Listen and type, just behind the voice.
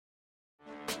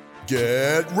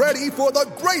Get ready for the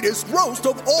greatest roast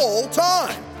of all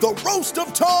time, the Roast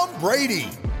of Tom Brady,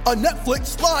 a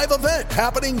Netflix live event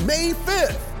happening May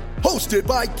 5th. Hosted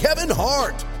by Kevin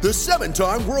Hart, the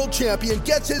 7-time world champion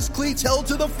gets his cleats held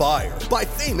to the fire by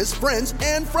famous friends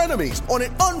and frenemies on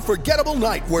an unforgettable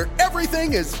night where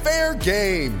everything is fair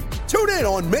game. Tune in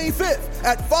on May 5th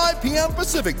at 5 p.m.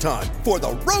 Pacific time for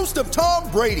the Roast of Tom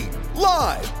Brady,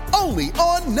 live only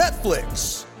on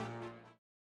Netflix.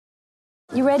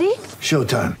 You ready?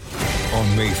 Showtime.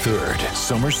 On May 3rd,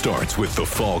 summer starts with The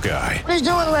Fall Guy. Let's do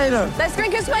it later. Let's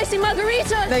drink a spicy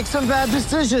margarita. Make some bad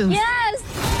decisions. Yes!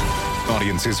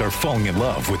 Audiences are falling in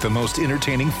love with the most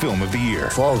entertaining film of the year.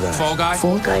 Fall Guy. Fall Guy?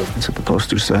 Fall guy. That's what the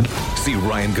poster said. See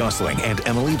Ryan Gosling and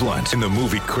Emily Blunt in the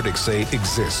movie critics say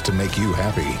exists to make you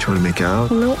happy. Trying to make it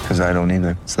out? Nope. Because I don't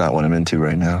either. It's not what I'm into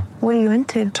right now. What are you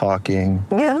into? Talking.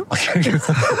 Yeah.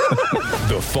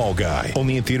 The Fall Guy.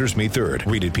 Only in theaters May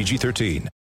 3rd. Rated PG-13.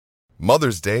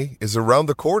 Mother's Day is around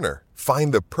the corner.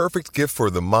 Find the perfect gift for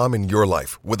the mom in your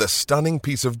life with a stunning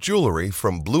piece of jewelry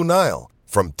from Blue Nile.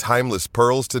 From timeless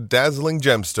pearls to dazzling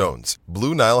gemstones,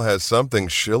 Blue Nile has something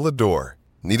she'll adore.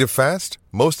 Need it fast?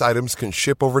 Most items can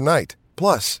ship overnight.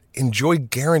 Plus, enjoy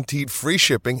guaranteed free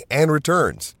shipping and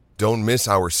returns. Don't miss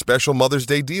our special Mother's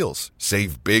Day deals.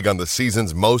 Save big on the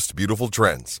season's most beautiful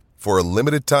trends. For a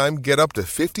limited time, get up to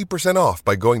 50% off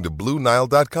by going to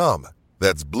BlueNile.com.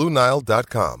 That's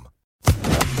BlueNile.com.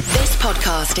 This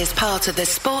podcast is part of the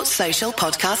Sports Social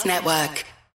Podcast Network.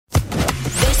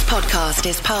 This podcast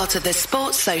is part of the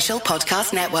Sports Social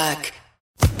Podcast Network.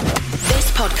 This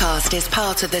podcast is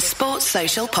part of the Sports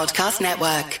Social Podcast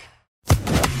Network.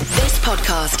 This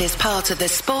podcast is part of the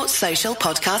Sports Social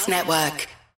Podcast Network.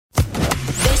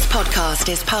 This podcast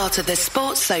is part of the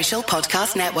Sports Social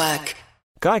Podcast Network.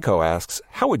 Geico asks,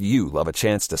 how would you love a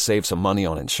chance to save some money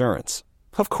on insurance?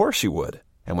 Of course you would.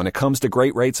 And when it comes to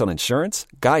great rates on insurance,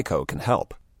 Geico can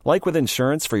help. Like with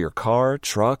insurance for your car,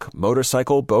 truck,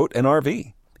 motorcycle, boat, and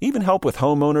RV. Even help with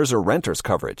homeowners or renters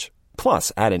coverage.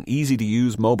 Plus, add an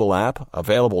easy-to-use mobile app,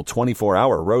 available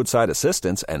 24-hour roadside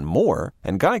assistance, and more,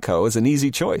 and Geico is an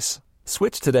easy choice.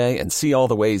 Switch today and see all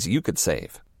the ways you could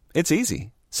save. It's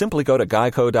easy. Simply go to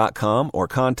geico.com or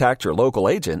contact your local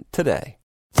agent today.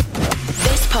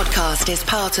 This podcast is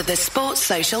part of the Sports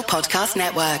Social Podcast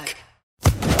Network.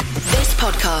 This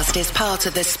podcast is part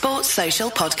of the Sports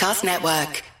Social Podcast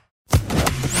Network.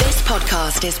 This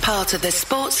podcast is part of the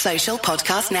Sports Social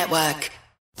Podcast Network.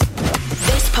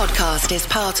 This podcast is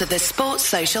part of the Sports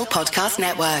Social Podcast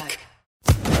Network.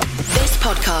 This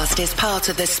podcast is part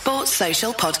of the Sports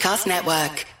Social Podcast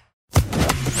Network.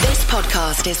 This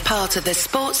podcast is part of the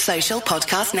Sports Social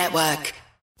Podcast Network.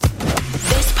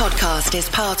 This podcast is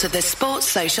part of the Sports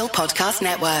Social Podcast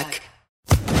Network.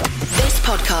 This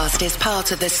podcast is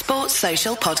part of the Sports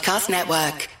Social Podcast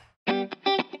Network.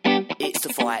 It's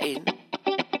the fighting.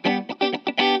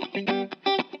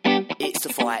 It's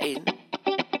the fighting.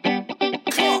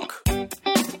 Clock.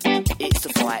 It's the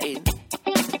fighting.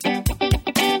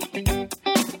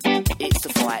 It's the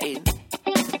fighting.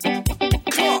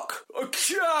 Clock.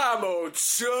 Come on,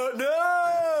 son.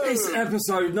 It's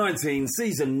episode 19,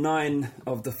 season 9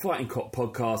 of the Fighting Cock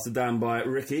podcast, down by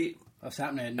Ricky. What's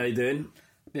happening? How you doing?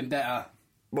 Been better.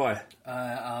 Why?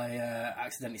 I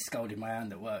accidentally scalded my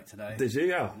hand at work today. Did you?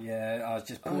 Yeah. Yeah, I was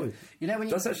just. Oh. You know when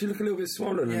you. Does actually look a little bit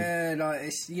swollen. Yeah, like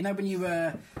it's. You know when you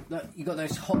like you got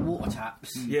those hot water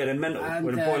taps. Yeah, they're mental. And,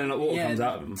 when the boiling hot water comes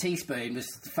out of them. Teaspoon was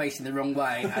facing the wrong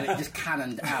way, and it just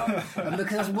cannoned out. And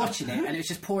because I was watching it, and it was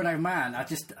just pouring over my hand, I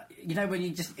just. You know when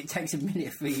you just. It takes a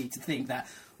minute for you to think that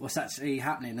what's actually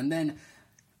happening, and then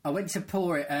I went to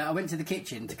pour it. I went to the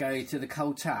kitchen to go to the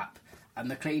cold tap. And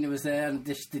the cleaner was there and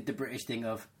just did the British thing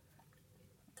of,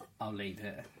 I'll leave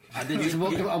it. And then just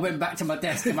I went back to my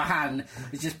desk and my hand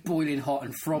was just boiling hot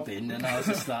and throbbing, and I was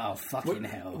just like, oh, fucking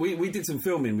hell. We did some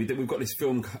filming. We've got this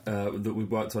film that we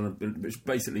worked on, which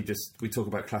basically just, we talk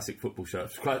about classic football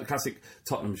shirts, classic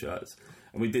Tottenham shirts.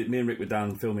 And me and Rick were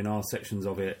down filming our sections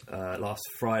of it last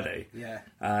Friday. Yeah.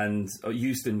 And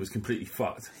Euston was completely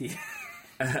fucked. Yeah.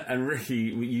 And Ricky,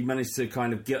 you managed to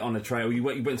kind of get on a train. You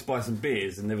went to buy some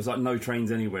beers, and there was like no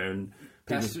trains anywhere. And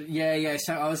yeah.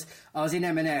 So I was in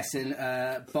M&S and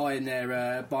buying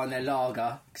their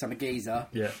lager because I'm a geezer.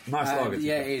 Yeah, nice lager.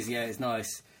 Yeah, it is. Yeah, it's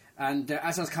nice. And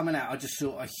as I was coming out, I just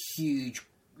saw a huge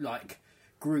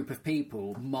group of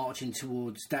people marching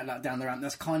towards down the ramp.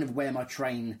 That's kind of where my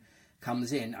train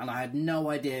comes in, and I had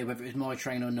no idea whether it was my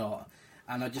train or not.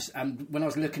 And when I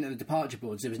was looking at the departure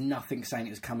boards, there was nothing saying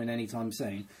it was coming anytime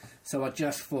soon. So I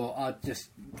just thought I'd just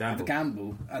have a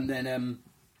gamble, and then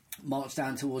marched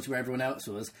down towards where everyone else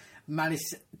was.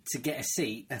 Managed to get a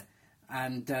seat,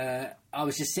 And I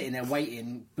was just sitting there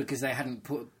waiting because they hadn't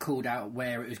called out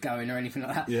where it was going or anything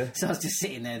like that. Yeah. So I was just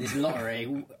sitting there, this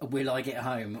lottery, will I get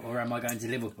home or am I going to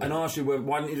Liverpool? And ask you,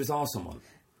 why didn't you just ask someone?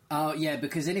 Oh, yeah,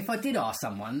 because then if I did ask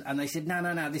someone and they said,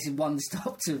 no, this is one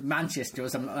stop to Manchester or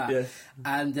something like that, Yeah.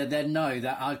 and they'd know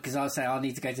that, because I'd say I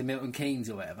need to go to Milton Keynes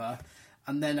or whatever,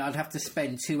 and then I'd have to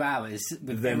spend 2 hours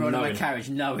with Them everyone in my knowing. carriage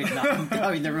knowing that I'm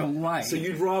going the wrong way. So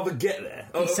you'd rather get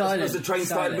there? Silent, Has the train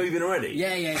started silent. moving already?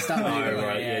 Yeah, it started moving. Oh,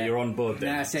 right, yeah, you're on board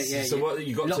then. That's it, yeah. So what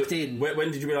you got locked in.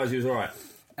 When did you realise you was all right?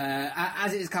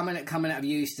 As it was coming out of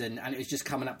Euston, and it was just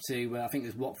coming up to, I think it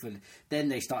was Watford, then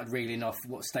they started reeling off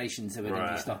what stations they were going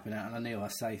to be stopping at, and I knew I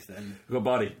was safe then. We've got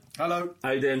Buddy. Hello.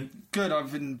 How you doing? Good,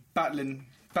 I've been battling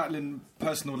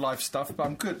personal life stuff, but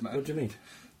I'm good, man. What do you mean?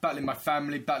 Battling my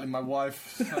family, battling my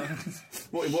wife.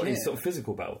 What is sort of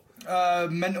physical battle?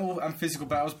 Mental and physical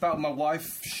battles. Battled my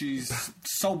wife. She's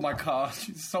sold my car.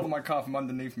 She's sold my car from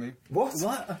underneath me. What?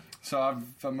 So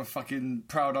I'm a fucking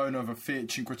proud owner of a Fiat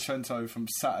Cinquecento from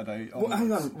Saturday.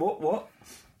 Hang on. What?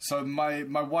 So my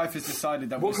wife has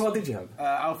decided that... What car did you have?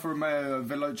 Alfa Romeo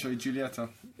Veloce Giulietta.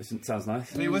 Sounds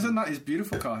nice. It wasn't that. It's a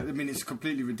beautiful car. I mean, it's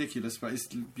completely ridiculous, but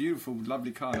it's a beautiful,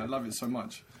 lovely car, and I love it so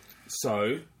much.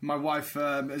 So? My wife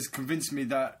has convinced me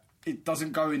that it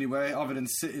doesn't go anywhere other than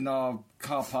sit in our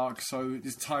car park, so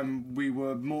this time we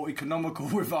were more economical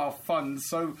with our funds,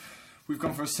 so we've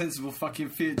gone for a sensible fucking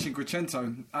Fiat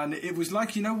Cinquecento. And it was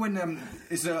like, you know, when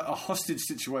it's a hostage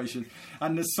situation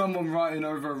and there's someone writing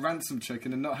over a ransom check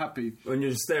and they're not happy. When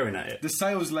you're just staring at it? The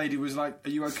sales lady was like, are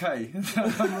you okay?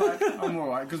 I'm like, I'm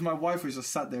alright, because my wife was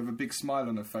just sat there with a big smile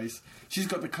on her face. She's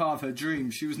got the car of her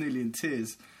dreams. She was nearly in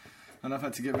tears. And I've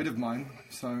had to get rid of mine,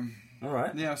 so... All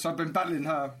right. Yeah, so I've been battling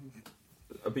her.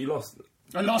 But you lost.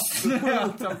 I lost.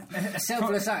 A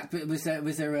selfless act, but was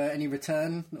there any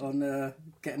return on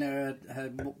getting her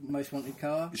most wanted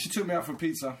car? She took me out for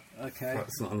pizza. Okay.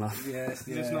 That's not enough. Yes,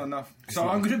 yeah. It's not enough. So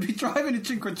I'm going to be driving a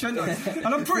Cinquecento, and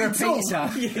I'm pretty For a tall.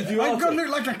 pizza. Yeah, I'm going to look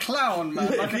like a clown,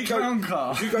 man, like a clown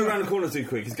car. If you go around the corner too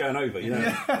quick, it's going over, you know?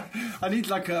 Yeah. I need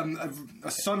like a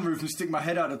sunroof and stick my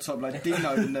head out the top like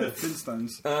Dino in the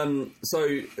Flintstones. So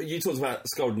you talked about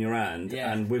scalding your hand,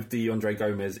 and with the Andre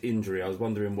Gomez injury, I was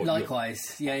wondering what...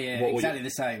 Likewise, exactly the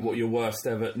same. What your worst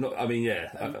ever...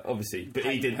 obviously, but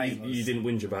you didn't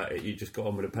whinge about it, you just got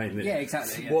on with the pain, didn't you? Yeah,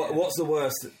 exactly. Yeah, What's the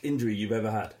worst injury you've ever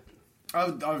had?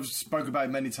 I've spoke about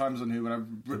it many times on here when I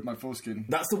ripped my foreskin.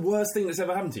 That's the worst thing that's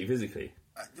ever happened to you physically?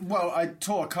 Well, I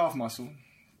tore a calf muscle,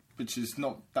 which is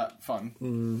not that fun.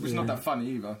 It's not that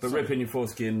funny either. But ripping your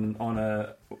foreskin on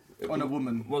a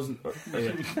woman. Wasn't...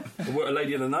 a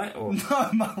lady of the night? Or? No,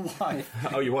 my wife.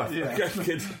 Oh, your wife? Yeah. Okay,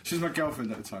 good. She was my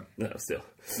girlfriend at the time. No, still.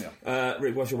 Yeah.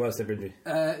 Rick, what's your worst ever injury?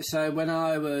 So when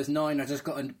I was 9, I just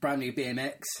got a brand new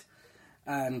BMX,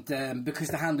 and because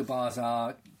the handlebars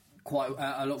are quite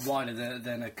a lot wider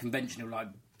than a conventional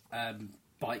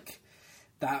bike,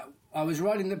 that I was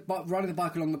riding the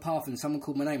bike along the path and someone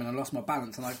called my name and I lost my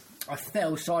balance and I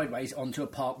fell sideways onto a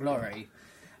parked lorry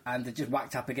and I just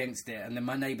whacked up against it, and then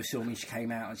my neighbour saw me, she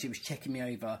came out and she was checking me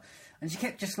over and she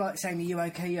kept just like saying, are you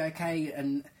okay,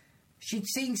 and she'd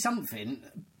seen something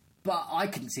but I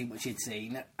couldn't see what she'd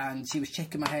seen, and she was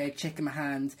checking my head, checking my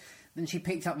hand. Then she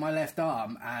picked up my left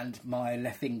arm and my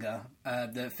left finger.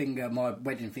 My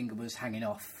wedding finger was hanging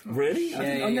off. Really?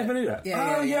 I never knew that.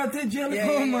 I did.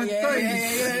 Oh my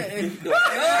face!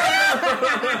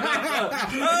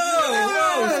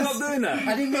 Oh, stop doing that.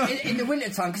 And in the winter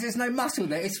time, because there's no muscle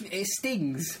there, it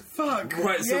stings. Fuck.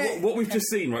 Right. So what we've just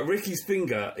seen, right? Ricky's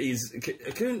finger is.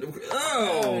 It's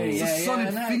a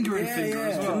solid fingering finger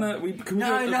as well. Can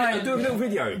we do a little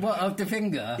video? What, of the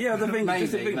finger? Yeah, the finger. Maybe,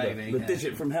 just the finger. maybe, the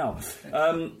digit from hell.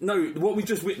 No, what we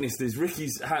just witnessed is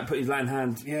Ricky's put his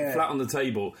hand flat on the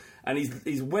table, and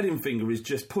his wedding finger is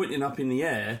just pointing up in the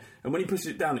air, and when he pushes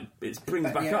it down, it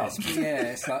springs back up.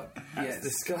 It's like it's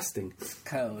disgusting. It's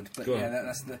curled, but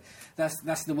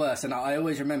that's the worst. And I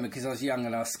always remember, because I was young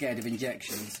and I was scared of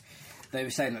injections. They were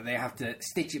saying that they have to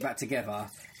stitch it back together,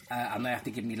 and they have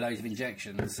to give me loads of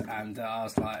injections, and I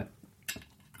was like,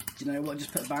 do you know what,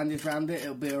 just put a bandage around it,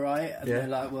 it'll be alright. And they're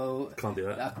like, well, can't do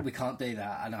that. We can't do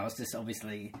that. And I was just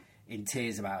obviously in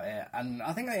tears about it, and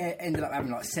I think I ended up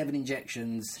having like 7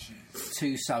 injections,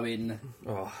 2 sewing.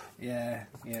 Oh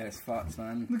it's fucked,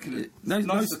 man. Look at it. No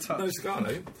touch. scar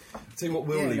though. Tell you what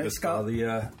will leave a scar.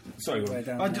 Sorry.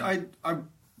 I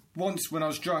once, when I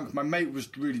was drunk, my mate was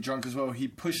really drunk as well. He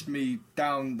pushed me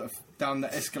down the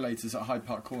escalators at Hyde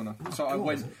Park Corner, so I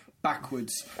went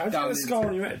backwards. How did you get a scar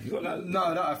on your head? You got that? No,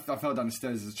 I fell down the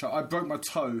stairs as a child. I broke my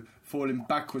toe falling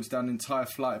backwards down the entire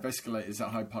flight of escalators at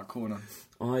Hyde Park Corner.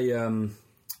 I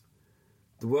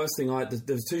The worst thing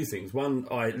there's two things. One,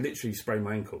 I literally sprained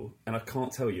my ankle, and I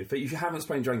can't tell you. If you haven't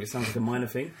sprained your ankle, it sounds like a minor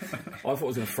thing. I thought I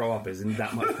was going to throw up. I was in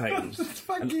that much pain.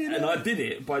 and I did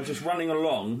it by just running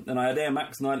along, and I had Air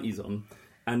Max 90s on,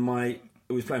 and I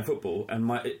was playing football, and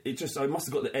I must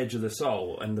have got the edge of the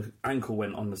sole, and the ankle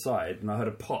went on the side, and I heard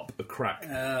a pop, a crack,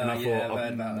 and I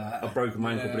thought I've broken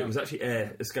my ankle, but it was actually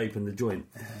air escaping the joint.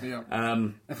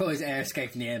 I thought it was air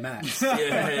escaping the Air Max.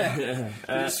 It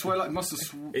must have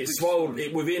it swelled.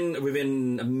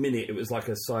 Within a minute, it was like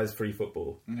a size 3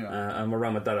 football. And I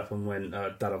rang my dad up and went,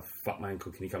 Dad, I've fucked my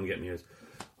ankle. Can you come and get me? He goes,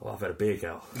 I've had a beer,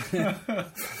 Gal.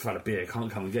 I've had a beer.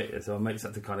 Can't come and get you. So my mates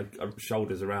had to kind of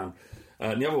shoulders around.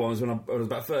 And the other one was when I was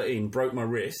about 13, broke my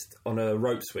wrist on a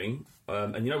rope swing.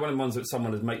 And you know one of the ones that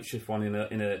someone has makeshift one in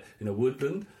a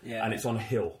woodland, and it's on a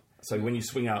hill. So when you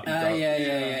swing out, you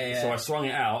go. So I swung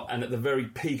it out, and at the very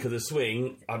peak of the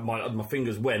swing, my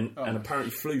fingers went and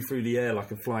apparently flew through the air like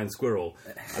a flying squirrel.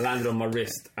 I landed on my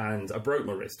wrist, and I broke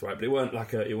my wrist, right? But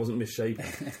it wasn't misshapen.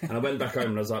 And I went back home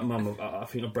and I was like, Mum, I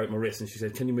think I broke my wrist. And she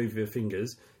said, can you move your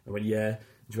fingers? I went, yeah.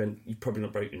 She went, you've probably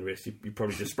not broken your wrist. You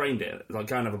probably just sprained it. Like,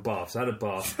 go and have a bath. So I had a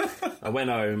bath. I went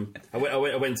home. I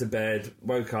went to bed.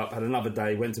 Woke up. Had another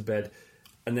day. Went to bed.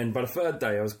 And then by the third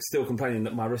day, I was still complaining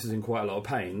that my wrist was in quite a lot of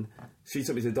pain. She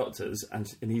took me to the doctors, and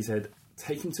he said,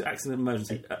 take him to accident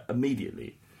emergency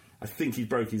immediately. I think he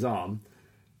broke his arm.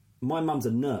 My mum's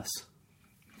a nurse.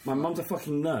 My mum's a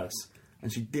fucking nurse,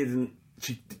 and she didn't.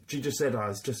 She just said,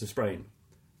 it's just a sprain.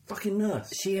 Fucking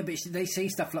nurse. They see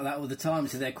stuff like that all the time,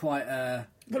 so they're quite.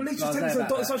 But at least just take me to the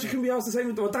doctor, so she couldn't be asked to take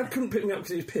me to the doctor. My dad couldn't pick me up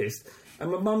because he was pissed,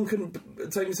 and my mum couldn't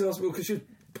take me to the hospital because she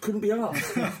couldn't be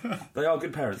asked. They are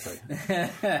good parents, though.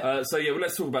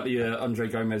 Let's talk about the Andre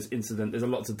Gomez incident. There's a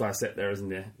lot to dissect there, isn't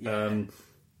there? Yeah.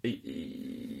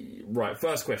 Right,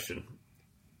 first question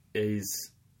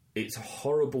is, it's a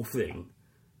horrible thing.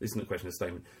 This isn't a question, it's a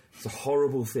statement. It's a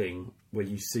horrible thing where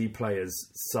you see players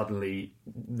suddenly,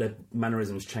 their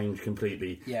mannerisms change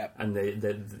completely, and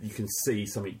you can see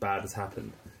something bad has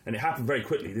happened. And it happened very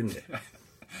quickly, didn't it?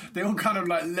 They all kind of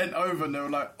like leant over and they were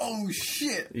like, oh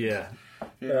shit! Yeah.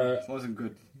 It wasn't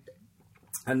good.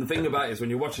 And the thing about it is,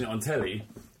 when you're watching it on telly,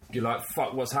 you're like,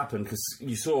 fuck, what's happened? Because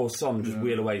you saw Son just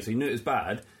wheel away, so you knew it was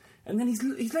bad. And then his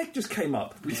leg just came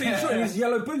up. You see, his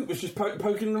yellow boot was just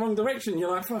poking in the wrong direction.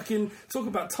 You're like, fucking, talk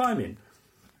about timing.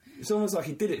 It's almost like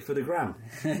he did it for the gram.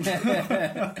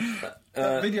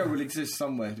 That video will exist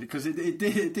somewhere, because it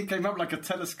did came up like a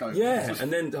telescope. Yeah,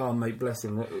 and then, oh, mate, bless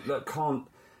him. That can't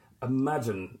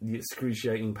imagine the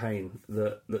excruciating pain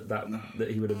that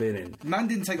he would have been in. Man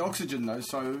didn't take oxygen though,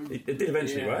 so it did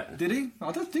eventually, right? Did he?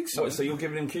 I don't think so. What, so you're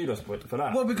giving him kudos for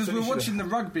that? Well, because we're watching the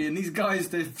rugby and these guys,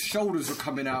 their shoulders were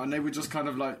coming out and they were just kind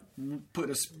of like putting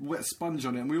a wet sponge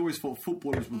on it, and we always thought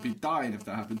footballers would be dying if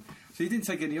that happened. So he didn't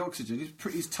take any oxygen.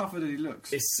 He's tougher than he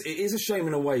looks. It is a shame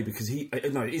in a way, because it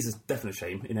is a definite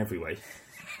shame in every way.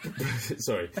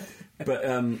 Sorry, but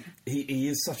he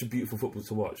is such a beautiful footballer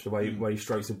to watch. The way he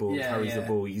strokes the ball, carries the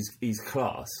ball, he's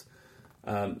class.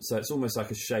 So it's almost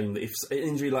like a shame that if an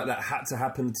injury like that had to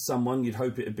happen to someone, you'd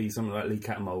hope it would be someone like Lee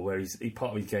Catmull, where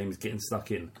part of his game is getting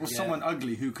stuck in, or someone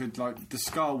ugly who could, like, the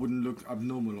scar wouldn't look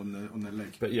abnormal on their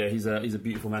leg. But yeah, he's a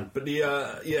beautiful man. But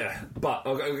but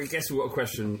I guess we've got a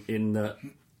question in that.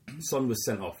 Son was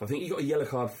sent off. I think he got a yellow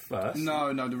card first.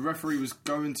 No, the referee was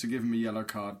going to give him a yellow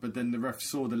card, but then the ref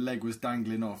saw the leg was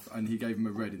dangling off and he gave him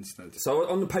a red instead. So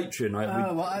on the Patreon,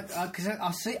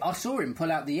 I saw him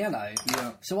pull out the yellow.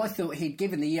 Yeah. So I thought he'd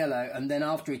given the yellow, and then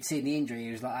after he'd seen the injury,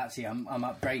 he was like, actually, I'm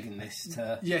upgrading this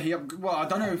to... Yeah, I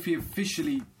don't know if he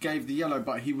officially gave the yellow,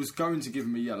 but he was going to give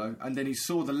him a yellow, and then he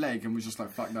saw the leg and was just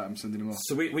like, fuck that, I'm sending him off.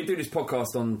 So we do this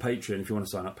podcast on Patreon. If you want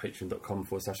to sign up,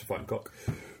 patreon.com/fightingcock.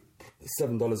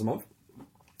 $7 a month.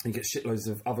 You get shitloads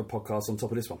of other podcasts on top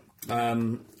of this one.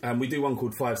 And we do one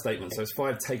called 5 Statements. So it's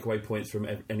 5 takeaway points from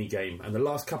any game. And the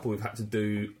last couple we've had to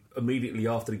do immediately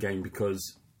after the game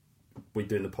because we're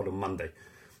doing the pod on Monday.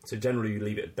 So generally you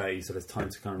leave it a day so there's time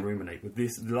to kind of ruminate. With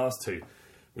the last 2,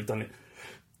 we've done it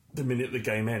the minute the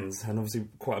game ends, and obviously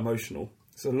quite emotional.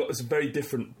 So it's a very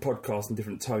different podcast and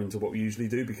different tone to what we usually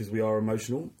do because we are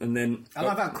emotional. And then I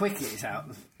love how quick it is out.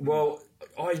 Well,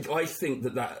 I think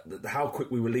that how quick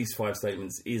we release 5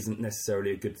 statements isn't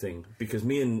necessarily a good thing, because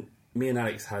me and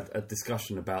Alex had a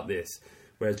discussion about this,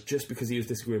 whereas just because he was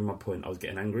disagreeing with my point, I was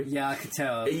getting angry. Yeah, I could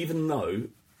tell. Even though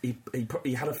he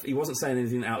wasn't saying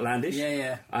anything outlandish.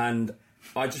 Yeah. And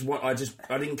I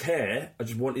didn't care. I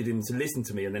just wanted him to listen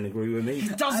to me and then agree with me. He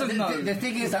doesn't know. The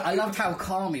thing is that I loved how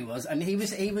calm he was, and he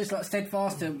was like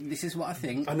steadfast. To, this is what I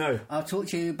think. I know. I'll talk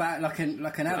to you about like an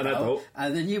adult,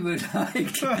 and then you would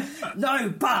like, no,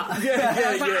 but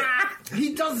yeah.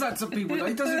 He does that to people. Though.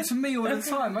 He does it to me all the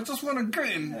time. I just want to get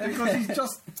him because he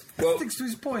just sticks to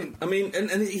his point. I mean, and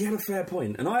he had a fair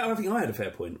point, and I think I had a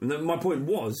fair point. And my point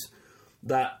was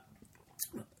that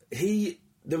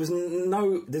there's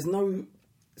no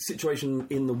situation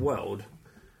in the world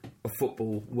of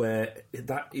football where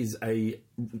that is a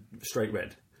straight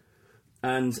red.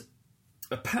 And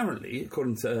apparently,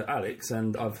 according to Alex,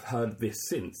 and I've heard this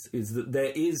since, is that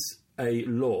there is a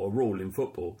rule in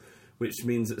football, which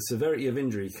means that the severity of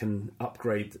injury can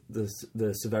upgrade the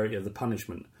severity of the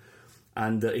punishment.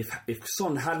 And if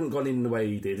Son hadn't gone in the way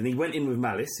he did, and he went in with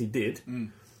malice, he did.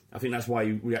 I think that's why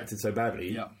he reacted so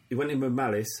badly. Yeah. He went in with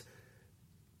malice.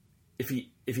 If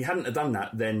he hadn't have done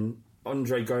that, then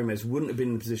Andre Gomez wouldn't have been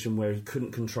in a position where he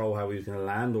couldn't control how he was going to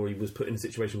land, or he was put in a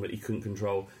situation where he couldn't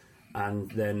control,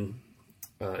 and then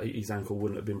his ankle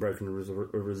wouldn't have been broken as a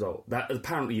result. That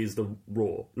apparently is the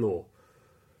law.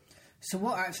 So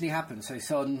what actually happened? So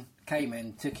Son came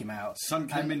in, took him out. Son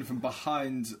came in from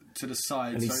behind to the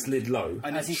side, and he slid low,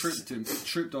 and he tripped him.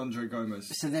 Tripped Andre Gomez.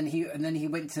 So then he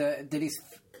went to. Did his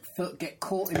foot get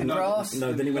caught in the grass?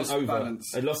 No, then he went over.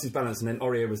 Balance. He lost his balance, and then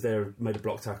Aurier was there, made a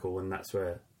block tackle, and that's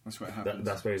where it happened.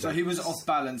 That's where he was off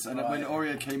balance, and when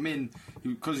Aurier came in,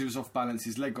 because he was off balance,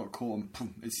 his leg got caught, and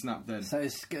boom, it snapped. Then so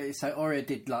Aurier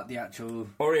did like the actual.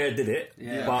 Aurier did it,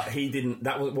 but he didn't.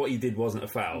 That was what he did. Wasn't a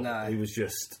foul. No. He was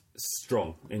just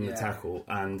strong in the tackle,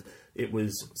 and it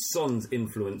was Son's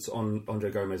influence on Andre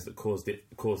Gomez that caused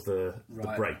the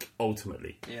break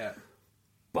ultimately. Yeah,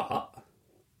 but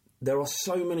there are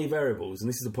so many variables, and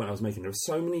this is the point I was making. There are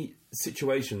so many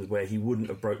situations where he wouldn't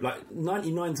have broke, like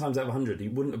 99 times out of 100, he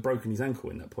wouldn't have broken his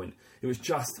ankle in that point. It was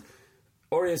just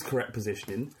Aurier's correct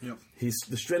positioning,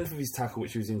 the strength of his tackle,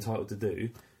 which he was entitled to do,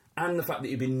 and the fact that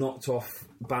he'd been knocked off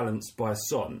balance by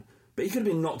Son. But he could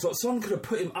have been knocked off. Son could have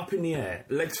put him up in the air,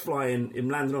 legs flying, him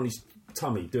landing on his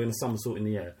tummy, doing a somersault in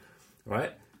the air,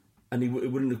 right? And it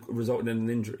wouldn't have resulted in an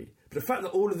injury. But the fact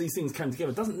that all of these things came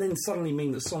together doesn't then suddenly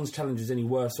mean that Son's challenge is any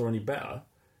worse or any better.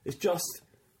 It's just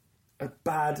a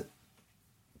bad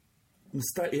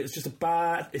mistake. It's just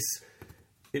a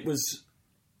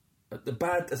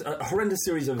horrendous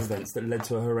series of events that led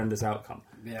to a horrendous outcome.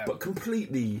 Yeah. But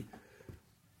completely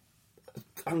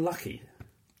unlucky.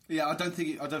 Yeah, I don't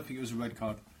think it was a red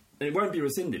card. And it won't be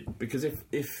rescinded, because if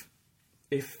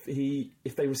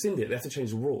they rescind it, they have to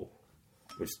change the rule,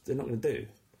 which they're not going to do.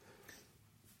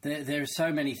 There are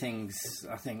so many things,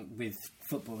 I think, with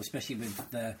football, especially with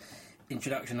the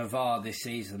introduction of VAR this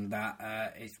season,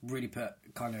 that it's really put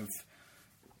kind of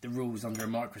the rules under a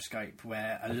microscope,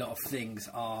 where a lot of things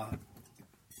are,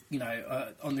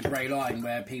 on the grey line,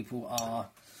 where people are.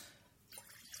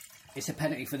 It's a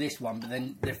penalty for this one, but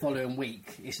then the following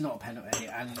week it's not a penalty,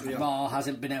 and VAR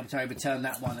hasn't been able to overturn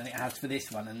that one, and it has for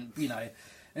this one, and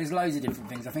there's loads of different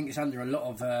things. I think it's under a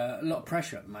lot of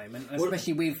pressure at the moment,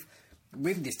 especially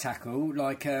with this tackle.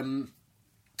 Like for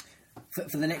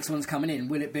the next ones coming in,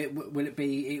 will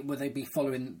they be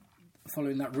following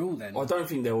that rule then? I don't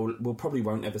think we'll probably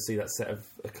won't ever see that set of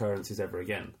occurrences ever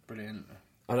again. Brilliant.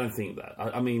 I don't think that.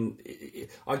 I mean,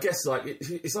 I guess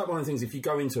it's like one of the things. If you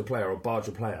go into a player or barge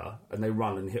a player and they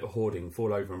run and hit a hoarding,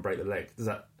 fall over and break the leg, does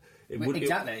that?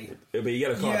 Exactly. It'll be a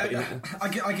yellow card. Yeah,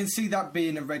 I can see that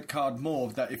being a red card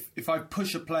more. That if I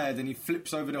push a player, then he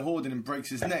flips over the hoarding and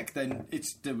breaks his neck, then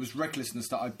there was recklessness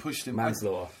that I pushed him.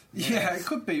 Manslaughter. Yeah, it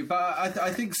could be, but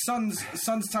I think Son's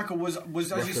tackle was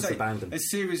as you say, abandon. A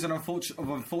series of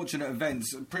unfortunate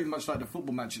events, pretty much like the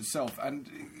football match itself, and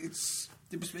it's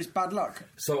bad luck.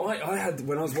 So I had,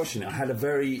 when I was watching it, I had a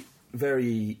very,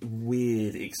 very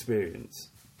weird experience,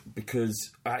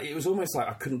 because it was almost like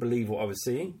I couldn't believe what I was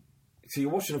seeing. So you're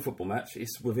watching a football match,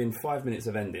 it's within 5 minutes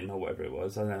of ending, or whatever it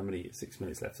was, I don't know how many, 6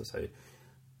 minutes left or so,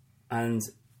 and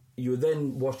you're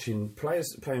then watching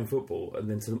players playing football, and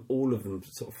then all of them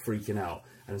sort of freaking out,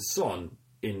 and Son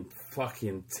in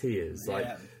fucking tears,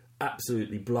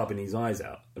 absolutely blubbing his eyes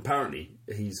out. Apparently,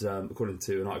 he's, according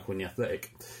to an article in The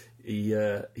Athletic, he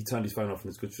turned his phone off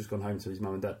and has just gone home to his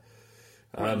mum and dad.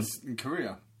 In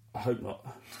Korea? I hope not.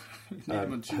 I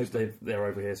hope they're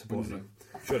over here supporting him.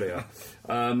 Sure they are.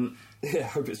 I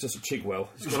hope it's just a Chigwell.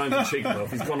 He's gone home to Chigwell.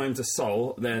 If he's gone home to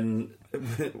Seoul, then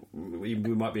we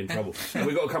might be in trouble. And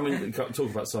we've got to come and talk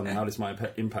about Son and how this might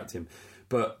impact him.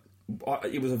 But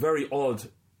it was a very odd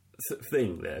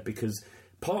thing there, because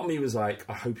part of me was like,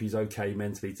 I hope he's okay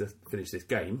mentally to finish this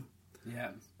game.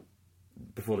 Yeah.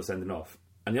 Before the sending off.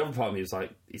 And the other part of me was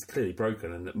like, he's clearly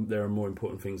broken, and there are more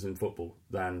important things in football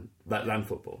than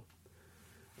football.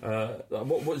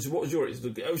 What was your?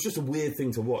 It was just a weird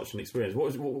thing to watch and experience.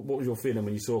 What was your feeling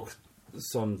when you saw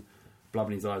Son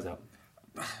blubbing his eyes out?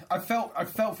 I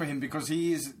felt for him because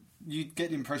he is. You get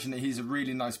the impression that he's a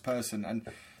really nice person, and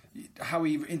how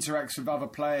he interacts with other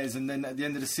players, and then at the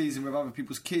end of the season with other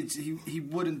people's kids, he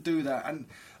wouldn't do that. And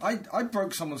I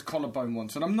broke someone's collarbone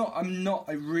once, and I'm not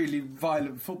a really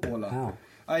violent footballer. How?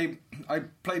 I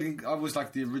was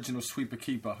like the original sweeper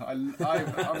keeper. I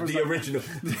was the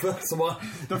first one.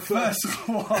 The first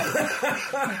one.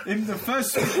 In the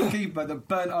first sweeper keeper that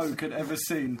Burnt Oak had ever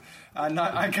seen. And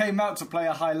I came out to play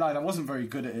a high line. I wasn't very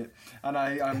good at it.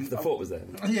 And the thought was there.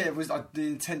 Yeah, it was. The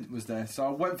intent was there. So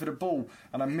I went for the ball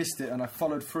and I missed it, and I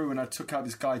followed through and I took out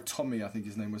this guy, Tommy, I think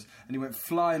his name was, and he went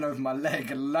flying over my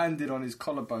leg and landed on his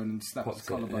collarbone and snapped his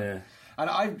collarbone. Yeah. And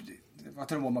I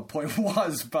don't know what my point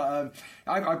was, but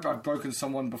I've broken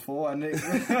someone before, and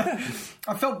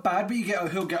I felt bad, but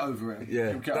he'll get over it.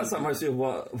 Yeah, that's like most of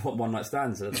what one night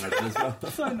stands at the moment as well. I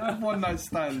don't have one night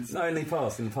stands. No, in the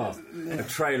past, a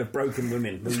trail of broken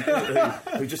women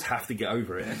who just have to get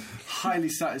over it. Highly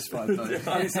satisfied though.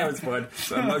 Highly satisfied,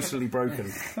 but emotionally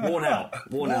broken, worn out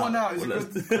is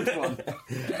a good one.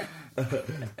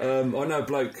 I know a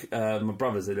bloke, my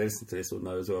brothers that listen to this will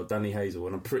know as well, Danny Hazel,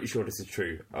 and I'm pretty sure this is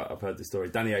true. I've heard this story.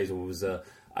 Danny Hazel was a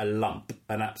lump,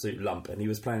 an absolute lump, and he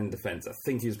was playing in defence. I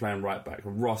think he was playing right back.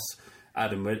 Ross,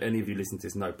 Adam, any of you listen to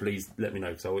this, no, please let me know,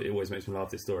 because it always makes me laugh,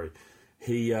 this story.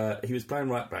 He was playing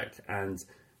right back, and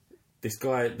this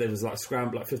guy, there was like a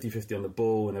scramble, like 50-50 on the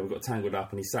ball, and they got tangled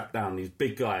up, and he sat down, and he was a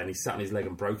big guy, and he sat on his leg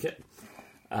and broke it.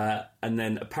 And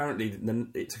then apparently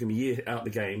it took him a year out of the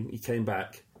game. He came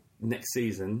back next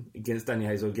season against Danny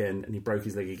Hazel again, and he broke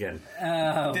his leg again.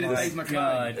 Oh, Did it Dave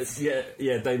Mackay?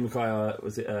 Yeah, Dave Mackay,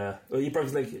 was it? Well, he broke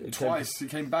his leg twice. He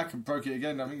came back and broke it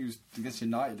again. I think he was against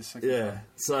United the second time.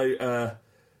 So,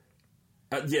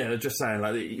 just saying,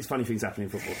 like, it's funny things happen in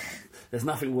football. There's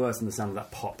nothing worse than the sound of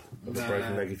that pop of a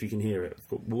broken leg if you can hear it.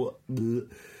 All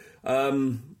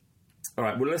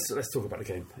right, well, let's talk about the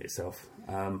game itself.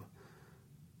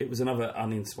 It was another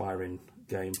uninspiring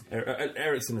game.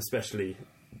 Eriksen especially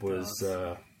was.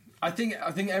 I think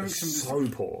Eriksen was so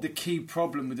poor. The key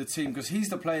problem with the team, because he's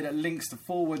the player that links the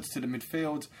forwards to the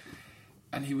midfield,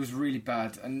 and he was really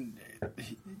bad, and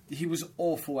he was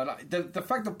awful. And the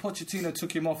fact that Pochettino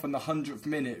took him off in the 100th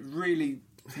minute really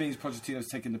means Pochettino's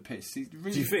taking the piss. Do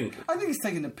you think? I think he's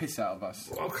taking the piss out of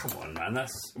us. Oh, come on, man!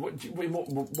 That's what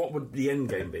would the end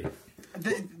game be?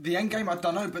 The end game, I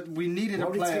don't know, but we needed a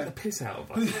player. Would he take the piss out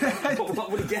of us? what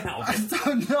would he get out of us? I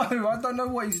don't know. I don't know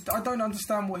what he's. I don't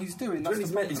understand what he's doing.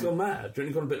 He's gone mad.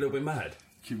 He's gone a little bit mad.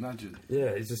 Can you imagine?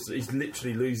 Yeah, he's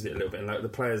literally losing it a little bit, and like the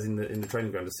players in the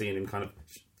training ground are seeing him kind of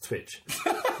twitch.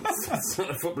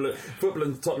 Football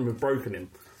and Tottenham have broken him.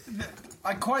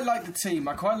 I quite like the team.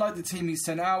 I quite like the team he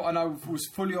sent out, and I was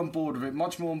fully on board with it.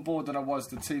 Much more on board than I was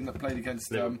the team that played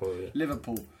against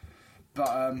Liverpool.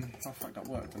 But fuck, that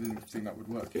worked. I didn't think that would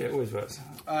work. Yeah, it always works.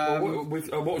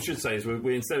 What we should say is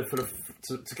we instead of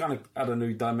to kind of add a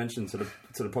new dimension to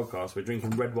the podcast, we're drinking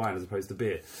red wine as opposed to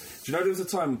beer. Do you know there was a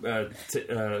time,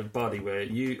 Bardi, where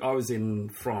I was in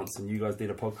France and you guys did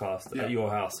a podcast at your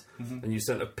house, and you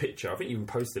sent a picture. I think you even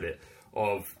posted it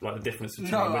of like the difference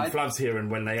between when Flav's here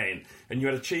and when they ain't. And you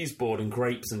had a cheese board and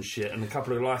grapes and shit, and a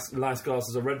couple of nice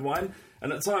glasses of red wine.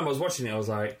 And at the time I was watching it, I was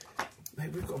like,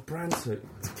 mate, we've got a brand to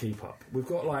keep up. We've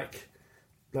got like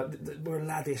we're a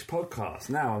laddish podcast.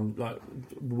 Now I'm like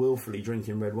willfully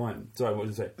drinking red wine. Sorry, what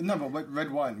did you say? No, but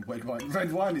red wine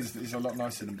is a lot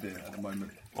nicer than beer at the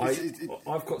moment.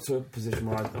 I've got to a position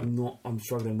where I'm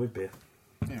struggling with beer.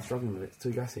 Yeah. I'm struggling with it. It's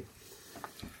too gassy.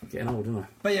 Getting old, isn't I?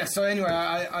 But yeah, so anyway,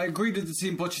 I agreed with the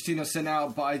team Pochettino sent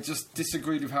out, but I just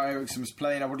disagreed with how Eriksen was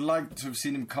playing. I would like to have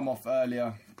seen him come off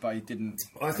earlier, but he didn't.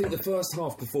 I think the first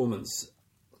half performance,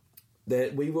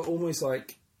 we were almost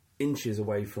like inches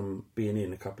away from being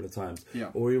in a couple of times.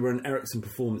 Yeah. Or we were an Eriksen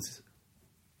performance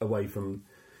away from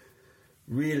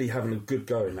really having a good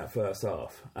go in that first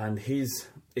half. And his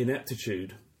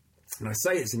ineptitude, and I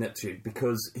say it's ineptitude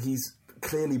because he's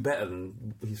clearly better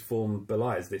than his form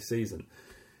belies this season.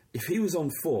 If he was on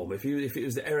form, if it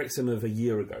was the Eriksen of a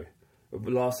year ago,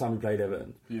 last time we played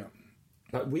Everton,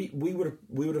 like we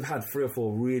would have had 3 or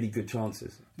 4 really good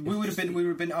chances. We would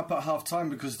have been up at half time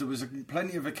because there was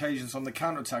plenty of occasions on the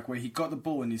counter attack where he got the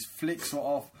ball and his flicks were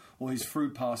off or his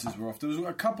through passes were off. There was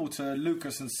a couple to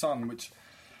Lucas and Son, which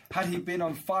had he been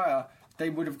on fire, they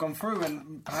would have gone through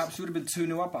and perhaps would have been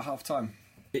 2-0 up at half time.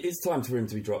 It is time for him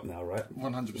to be dropped now, right?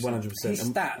 100%. 100%. His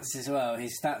stats as well.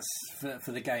 His stats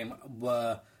for the game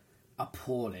were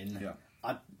appalling. Yeah.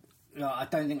 I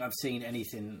don't think I've seen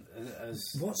anything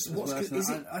as What's worse good? Is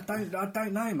than that. I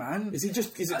don't know, man. Is it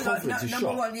confidence?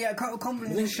 Number one, yeah,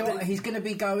 confidence is shot. He's going to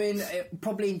be going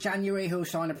probably in January. He'll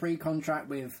sign a pre-contract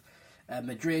with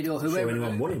Madrid or whoever. Sure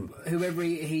anyone want him. Whoever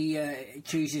he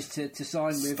chooses to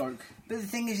sign with. Stoke. But the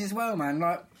thing is, as well, man.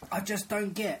 Like, I just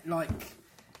don't get. Like,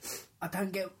 I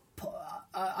don't get.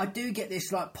 I do get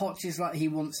this. Like, Potts is like he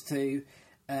wants to.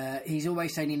 He's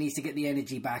always saying he needs to get the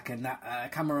energy back and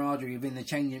that camaraderie within the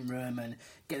changing room and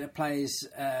get the players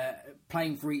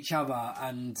playing for each other.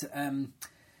 And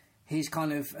his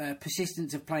kind of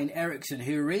persistence of playing Ericsson,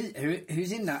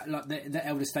 who's in that, like the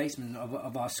elder statesman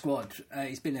of our squad.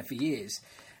 He's been there for years,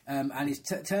 and he's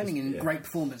turning in great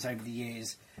performance over the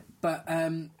years. But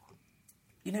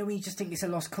you know, we just think it's a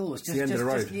lost cause. Just, the end of the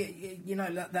road. You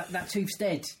know, that tooth's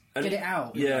dead. Get it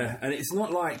out. Yeah, and it's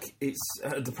not like it's.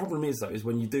 The problem is though, is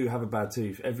when you do have a bad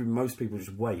tooth, most people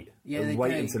just wait and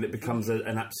wait until it becomes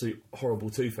an absolute horrible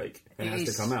toothache and it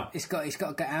has to come out. It's got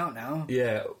to get out now.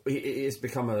 Yeah, it has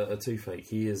become a toothache.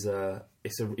 He's a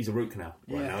root canal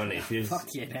right now, isn't he? Fuck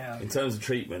you now. In terms of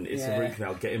treatment, it's a root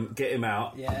canal. Get him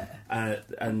out. Yeah.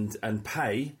 And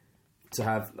pay to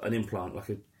have an implant, like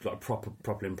a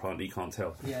proper implant that you can't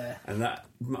tell. Yeah. And that,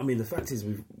 I mean, the fact is,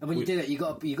 and when you do that, you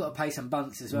got to pay some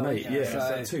bunts as well. Mate, you know? it's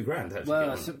like $2,000 actually.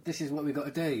 Well, so this is what we've got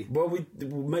to do. Well,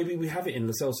 maybe we have it in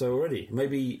Lo Celso already.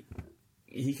 Maybe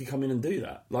he could come in and do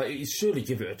that. Like, you surely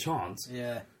give it a chance.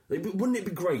 Yeah. Like, wouldn't it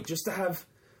be great just to have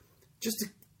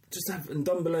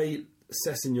Ndombele,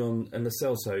 Sessegnon, and Lo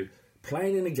Celso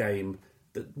playing in a game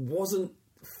that wasn't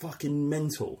fucking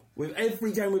mental. With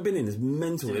every game we've been in is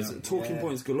mental. There's talking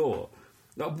points galore.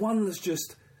 Like one that's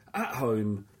just at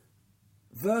home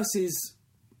versus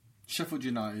Sheffield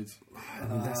United. I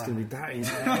mean, that's going to be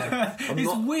that.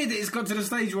 It's weird that it's got to the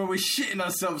stage where we're shitting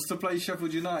ourselves to play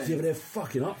Sheffield United. Yeah, but they're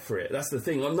fucking up for it. That's the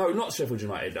thing. No, not Sheffield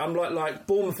United. I'm like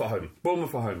Bournemouth at home.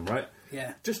 Bournemouth at home, right?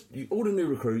 Yeah. Just all the new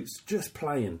recruits, just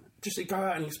playing. Just go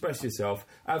out and express yourself,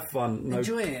 have fun.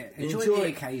 Enjoy it. Enjoy the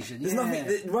occasion. There's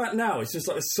nothing right now. It's just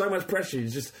like there's so much pressure. You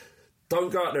just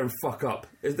don't go out there and fuck up.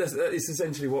 It's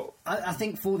essentially what I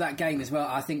think for that game as well.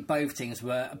 I think both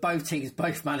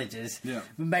managers,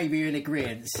 maybe in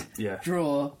agreement. Yeah.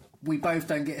 Draw. We both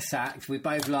don't get sacked. We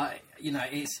both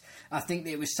it's. I think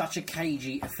it was such a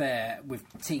cagey affair with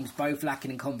teams both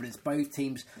lacking in confidence, both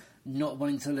teams not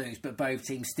wanting to lose, but both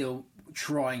teams still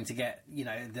trying to get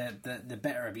the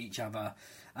better of each other.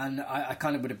 And I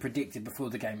kind of would have predicted before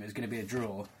the game it was going to be a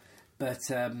draw. But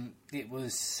it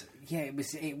was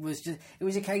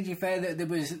a cagey affair.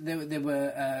 There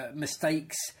were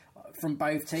mistakes from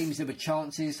both teams. There were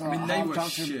chances. I mean, they were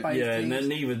shit. From both teams.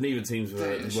 Neither teams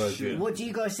were good. What do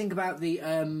you guys think about the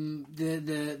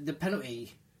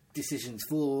penalty decisions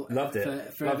for? Loved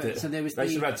it. So there was. They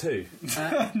should have had two.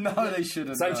 No, they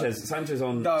shouldn't. Sanchez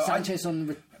on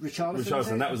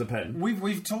Richarlison. That was a pen.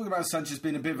 We've talked about Sanchez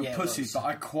being a bit of a pussy, but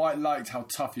I quite liked how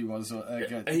tough he was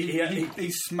again.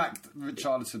 He smacked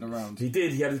Richarlison around. He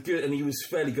did. He had a good, and he was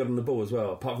fairly good on the ball as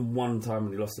well. Apart from one time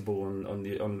when he lost the ball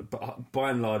but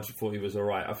by and large, I thought he was all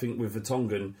right. I think with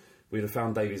Vertonghen, we'd have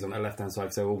found Davies on that left hand side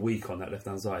because they were weak on that left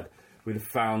hand side. We'd have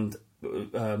found.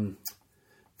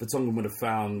 Vertonghen would have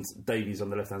found Davies on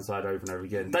the left hand side over and over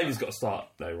again. Davies got a start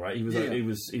though, right? He was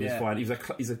fine.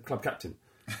 He's a club captain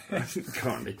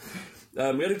currently. I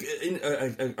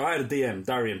had a DM,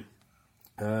 Darian.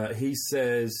 He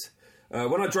says,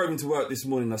 when I drove into work this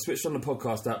morning, I switched on the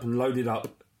podcast app and loaded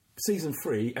up season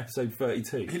 3, episode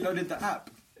 32. He loaded the app,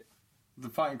 the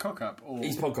Fighting Cock app, or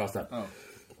his podcast app. Oh.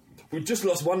 We just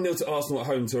lost 1-0 to Arsenal at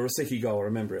home to a Rosicky goal, I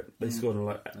remember it. They scored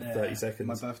in 30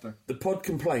 seconds. My birthday. The pod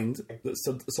complained that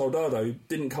Soldado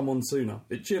didn't come on sooner.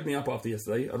 It cheered me up after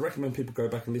yesterday. I'd recommend people go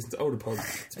back and listen to older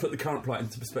pods to put the current plight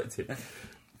into perspective.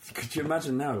 Could you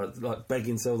imagine now, like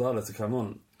begging Soldado to come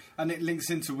on? And it links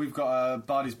into, we've got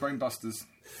Barney's Brainbusters.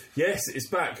 Yes, it's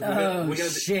back.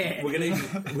 Shit.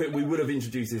 We would have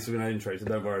introduced this in our intro, so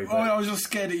don't worry. I was just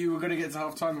scared that you were going to get to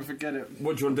half time and forget it.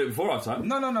 What, do you want to do it before half time?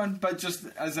 No, but just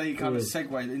as a kind of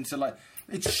segue into like,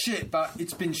 it's shit, but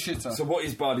it's been shitter. So what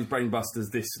is Bardi's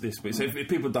Brainbusters this week? So if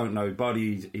people don't know,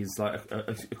 Bardi is like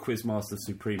a quiz master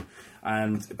supreme.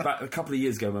 And back a couple of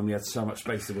years ago when we had so much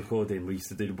space to record in, we used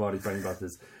to do the Bardi's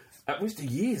Brainbusters. We used to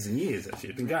do years and years,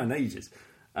 actually. It's been going ages.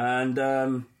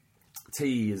 And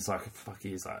T is like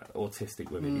he's like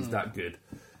autistic with it. He's that good.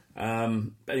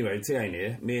 Anyway, T ain't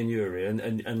here. Me and you are here,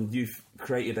 and you've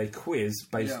created a quiz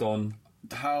based on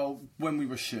when we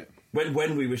were shit.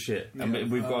 When we were shit, and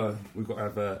we've got to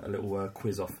have a little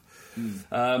quiz off.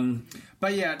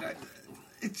 But yeah,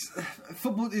 it's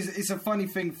football. It's a funny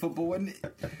thing, football, and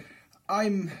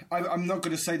I'm not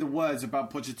going to say the words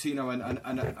about Pochettino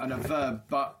and a verb,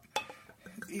 but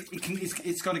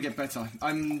it's going to get better.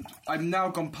 I'm now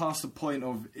gone past the point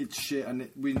of it's shit and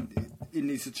it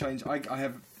needs to change. I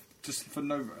have just for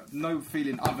no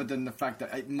feeling other than the fact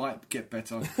that it might get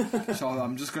better. So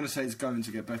I'm just going to say it's going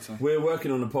to get better. We're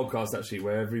working on a podcast actually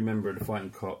where every member of the Fighting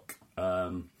Cock,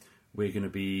 we're going to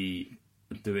be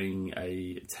doing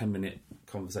a 10-minute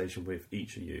conversation with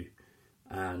each of you.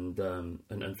 And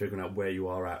figuring out where you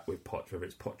are at with Poch, whether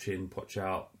it's Poch in, Poch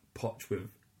out, Poch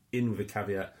in with a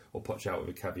caveat, or Poch out with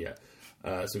a caveat. So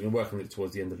we're going to work on it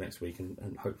towards the end of next week,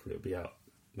 and hopefully it'll be out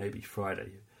maybe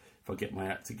Friday if I get my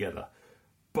act together.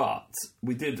 But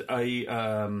we did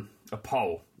a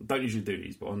poll. Don't usually do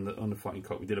these, but on the Fighting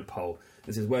Cock we did a poll.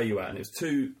 It says where you at, and it was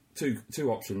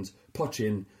two options: Poch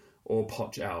in or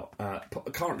Poch out.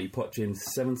 Currently, Poch in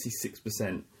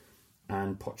 76%.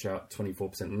 And Poch out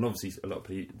 24%. And obviously a lot of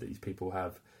these people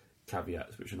have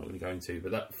caveats, which we're not going to go into.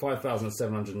 But that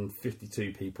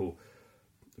 5,752 people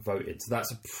voted. So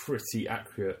that's a pretty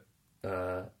accurate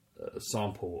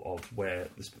sample of where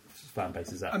this fan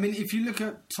base is at. I mean, if you look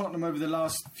at Tottenham over the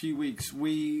last few weeks,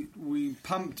 we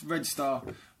pumped Red Star,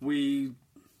 we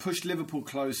pushed Liverpool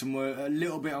close and were a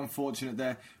little bit unfortunate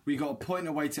there. We got a point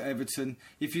away to Everton.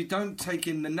 If you don't take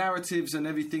in the narratives and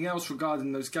everything else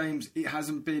regarding those games, it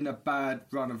hasn't been a bad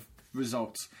run of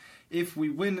results. If we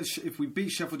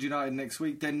beat Sheffield United next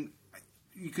week, then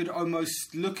you could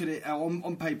almost look at it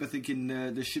on paper thinking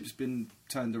the ship's been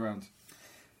turned around.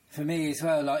 For me as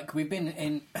well, like we've been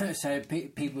in, so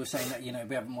people are saying that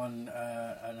we haven't won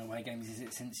an away game. Is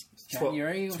it since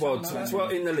January? Well,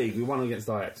 in the league we won against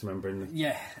Ajax. Remember in the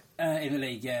in the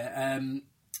league,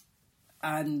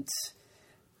 and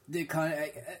the kind of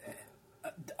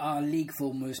our league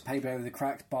form was paved over the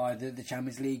cracks by the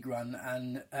Champions League run,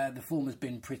 and the form has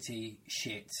been pretty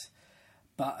shit.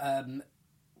 But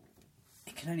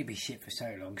it can only be shit for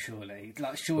so long, surely.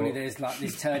 There's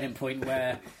this turning point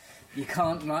where. You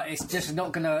can't, it's just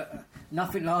not going to...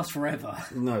 Nothing lasts forever.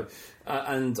 No.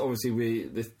 And obviously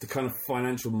the kind of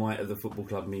financial might of the football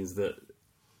club means that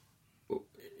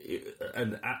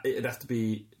it has to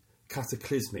be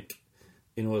cataclysmic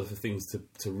in order for things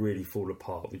to really fall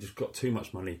apart. We just got too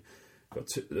much money, got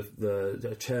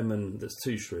the chairman that's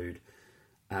too shrewd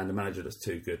and a manager that's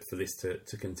too good for this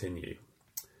to continue.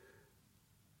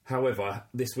 However,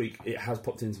 this week it has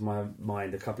popped into my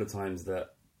mind a couple of times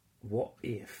that what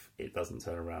if it doesn't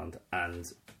turn around and,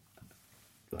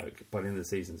 by the end of the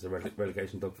season, it's a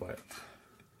relegation dogfight?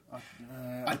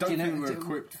 I don't think we're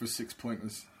equipped for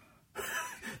 6-pointers.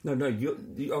 No, I thought you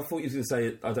were going to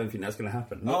say, I don't think that's going to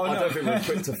happen. I don't think we're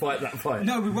equipped to fight that fight.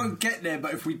 No, we won't get there,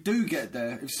 but if we do get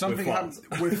there, if something happens,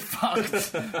 we're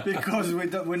fucked because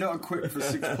we're not equipped for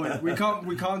 6 points. We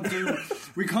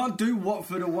can't do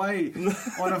Watford away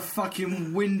on a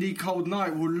fucking windy, cold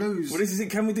night. We'll lose. Well, this is it.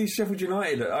 Can we do Sheffield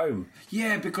United at home?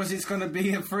 Yeah, because it's going to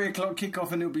be a 3 o'clock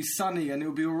kickoff and it'll be sunny and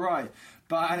it'll be all right.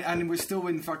 But and we're still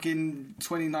in fucking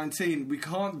 2019. We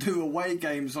can't do away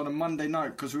games on a Monday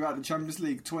night because we're at the Champions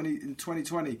League in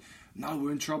 2020. No,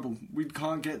 we're in trouble. We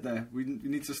can't get there. We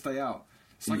need to stay out.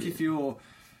 It's like if you're...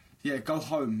 Yeah, go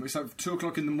home. It's like 2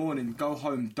 o'clock in the morning. Go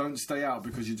home. Don't stay out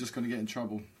because you're just going to get in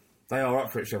trouble. They are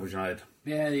up for it, Sheffield United.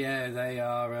 Yeah, they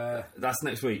are... That's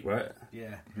next week, right?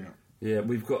 Yeah,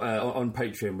 we've got... on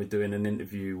Patreon, we're doing an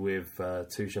interview with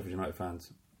 2 Sheffield United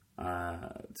fans.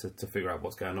 To figure out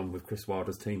what's going on with Chris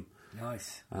Wilder's team.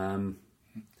 Nice.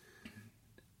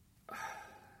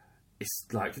 It's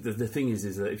like the thing is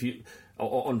that if you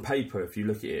on paper, if you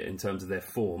look at it in terms of their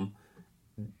form,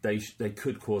 they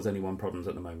could cause anyone problems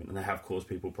at the moment, and they have caused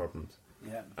people problems.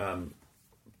 Yeah.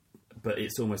 But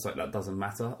it's almost like that doesn't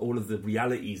matter. All of the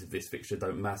realities of this fixture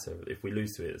don't matter. If we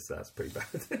lose to it, that's pretty bad.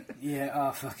 Yeah.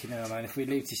 Fucking hell, man. If we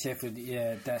lose to Sheffield,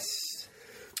 that's.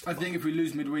 I think if we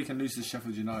lose midweek and lose to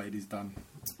Sheffield United, he's done.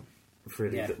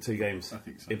 Really, 2 games. I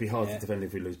think so. It'd be hard to defend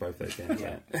if we lose both those games.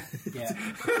 Yeah.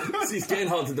 It's getting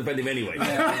hard to defend him anyway.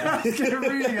 Yeah. It's getting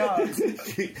really hard.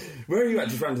 Where are you at?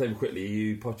 Just round the table quickly. Are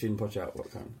you Poch in, Poch out?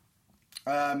 What kind?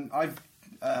 I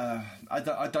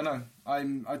don't know. I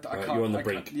can't. You're on the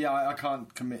brink. I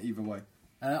can't commit either way.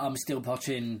 I'm still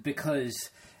Poch in because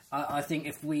I think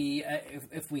if we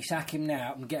sack him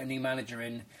now and get a new manager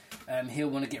in, he'll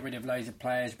want to get rid of loads of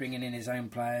players, bringing in his own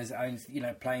players, own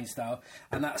playing style,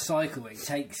 and that cycle it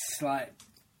takes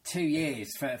 2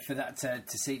 years for that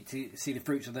to see the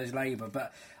fruits of those labour.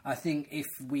 But I think if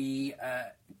we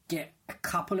get a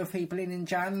couple of people in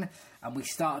Jan and we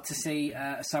start to see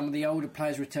some of the older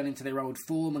players returning to their old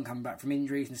form and coming back from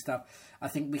injuries and stuff, I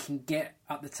think we can get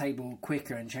up the table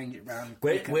quicker and change it around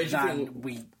quicker than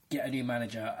we get a new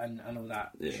manager and all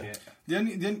that shit. The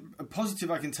only positive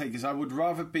I can take is I would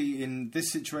rather be in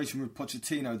this situation with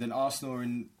Pochettino than Arsenal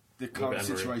in the current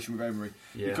situation with Emery,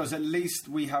 because at least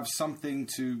we have something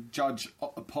to judge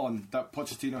upon that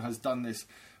Pochettino has done this,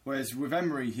 whereas with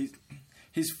Emery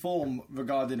his form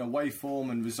regarding away form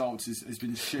and results has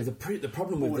been shit. The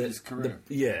problem with his career,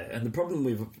 and the problem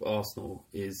with Arsenal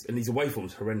is, and his away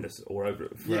form's horrendous all over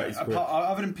it.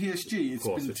 Other than PSG, it's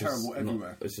been terrible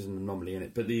everywhere. It's just an anomaly in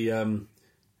it. But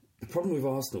the problem with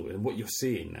Arsenal and what you're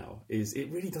seeing now is it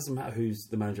really doesn't matter who's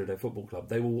the manager of their football club.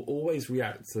 They will always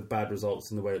react to bad results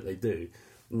in the way that they do,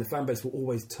 and the fan base will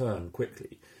always turn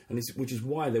quickly. Which is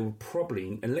why they will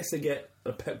probably, unless they get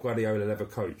a Pep Guardiola level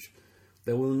coach,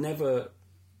 they will never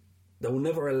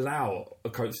allow a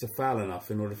coach to foul enough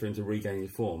in order for him to regain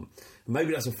his form. And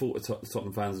maybe that's a fault of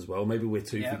Tottenham fans as well. Maybe we're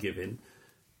too forgiving,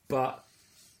 but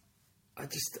I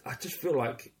just feel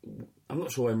like I'm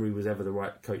not sure Emery was ever the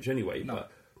right coach anyway,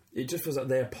 but it just feels like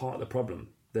they're part of the problem.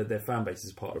 Their fan base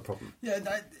is part of the problem. Yeah,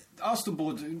 Arsenal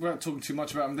board, we weren't talking too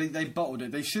much about them. They bottled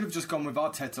it. They should have just gone with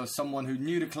Arteta, someone who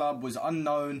knew the club, was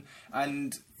unknown,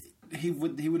 and he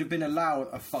would have been allowed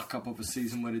a fuck up of a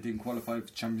season where they didn't qualify for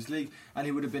Champions League, and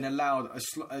he would have been allowed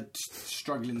a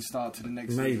struggling start to the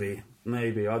next season.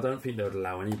 Maybe. I don't think they would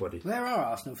allow anybody. Where are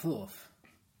Arsenal? 4th?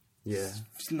 Yeah.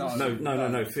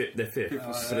 No. Fifth. They're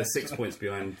 5th. So they're 6 points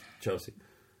behind Chelsea.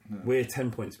 No. We're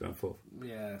 10 points behind 4th.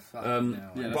 Yeah, but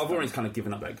I've already kind of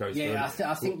given up that ghost. Yeah,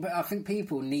 I think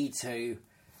people need to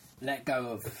let go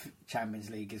of Champions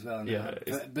League as well now.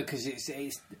 Yeah, because it's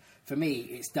for me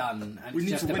it's done, and it's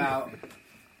just about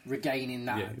regaining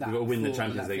that. We've got to win the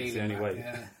Champions League. It's the only way.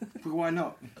 Yeah. But why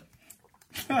not?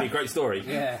 It'd be a great story.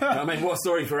 Yeah. I mean, what a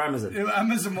story for Amazon.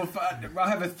 Amazon will. I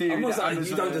have a theory.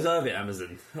 You don't deserve it,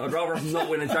 Amazon. I'd rather not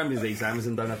win a Champions League so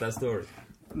Amazon don't have that story.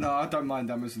 No, I don't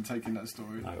mind Amazon taking that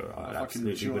story. No, I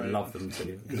absolutely would love them to.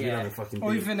 Because we'd have a fucking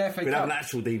or even FA Cup. We'd have an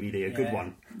actual DVD, a good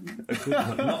one. A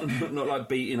good one. Not like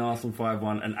beating Arsenal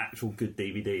 5-1, an actual good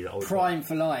DVD. That Prime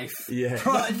for life. Yeah.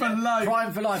 Prime for life.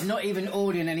 Prime for life, not even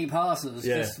ordering any parcels.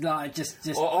 Yeah. Just paying it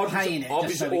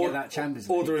just so we get that Champions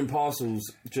League. Ordering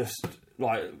parcels just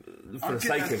like for the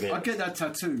sake of it. I get that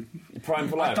tattoo. Prime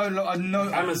for life. I know.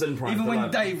 Amazon Prime. Even for when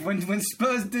life. Dave, when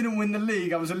Spurs didn't win the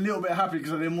league, I was a little bit happy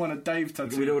because I didn't want a Dave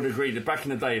tattoo. We'd all agreed that back in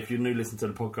the day, if you're new listening to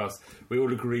the podcast, we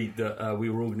all agreed that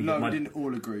we were all going to get. No, we didn't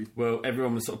all agree. Well,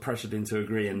 everyone was sort of pressured into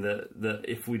agreeing that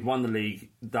if we'd won the league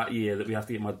that year, that we have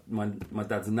to get my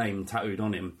dad's name tattooed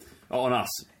on us.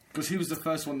 Because he was the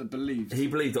first one that believed. He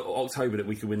believed that October that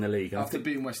we could win the league after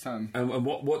beating West Ham. And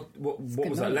what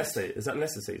was that? Leicester? Is that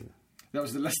Leicester season? That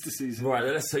was the Leicester season.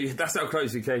 Right, so that's how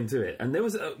close we came to it. And there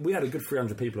was we had a good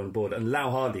 300 people on board, and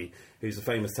Lau Hardy, who's a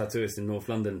famous tattooist in North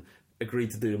London,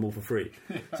 agreed to do them all for free.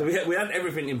 So we had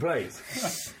everything in place.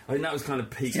 I think that was kind of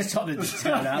peak. Just Tottenham to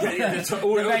turn up.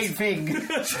 The main thing.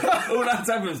 All that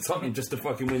happened was Tottenham just to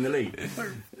fucking win the league.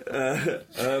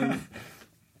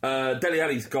 Dele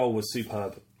Alli's goal was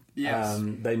superb. Yes.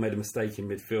 They made a mistake in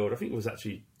midfield. I think it was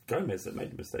actually Gomez that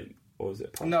made the mistake. Or was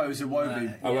it? No, it was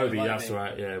Iwobi. Iwobi, that's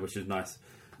right, yeah, which is nice.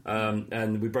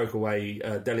 And we broke away.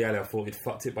 Dele Alli, I thought he'd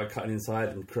fucked it by cutting inside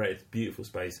and created beautiful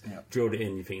space. Yeah. Drilled it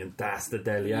in, you think, and that's the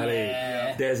Dele Alli.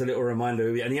 Yeah. There's a little reminder.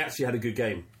 And he actually had a good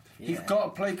game. Yeah. He's got to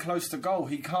play close to goal.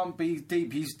 He can't be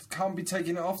deep. He can't be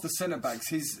taking it off the centre backs.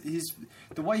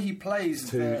 The way he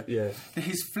plays,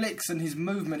 his flicks and his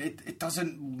movement, it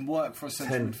doesn't work for a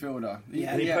central midfielder.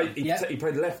 He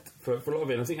played left for a lot of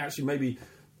it. And I think actually maybe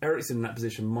Eriksen in that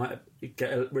position might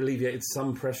get alleviated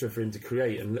some pressure for him to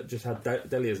create and just had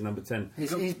Dele as number 10.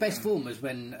 His best form was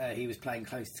when he was playing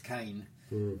close to Kane.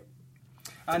 Mm.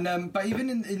 And but even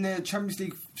in the Champions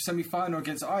League semi-final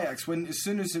against Ajax, when as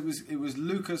soon as it was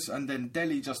Lucas and then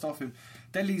Dele just off him,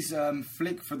 Dele's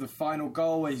flick for the final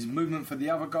goal, his movement for the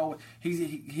other goal,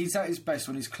 he's at his best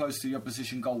when he's close to the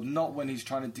opposition goal, not when he's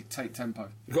trying to dictate tempo.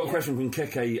 We've got a question from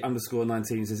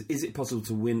Keke_19 says, is it possible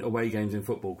to win away games in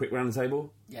football? Quick round the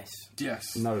table? Yes.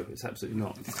 No, it's absolutely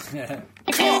not.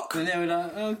 And they were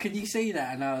like, oh, can you see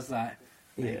that? And I was like,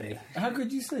 maybe. How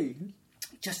could you see?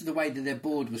 Just the way that their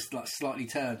board was like slightly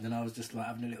turned, and I was just like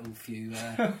having a little few.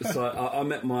 So I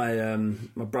met my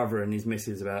my brother and his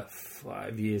missus about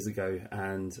 5 years ago,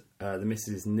 and the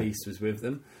missus' niece was with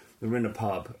them. We were in a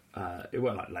pub. It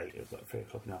wasn't like late; it was like 3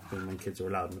 o'clock in the afternoon when kids are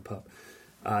allowed in the pub.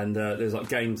 And there's like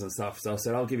games and stuff. So I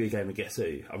said, "I'll give you a game of Guess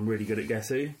Who. I'm really good at Guess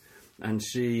Who." And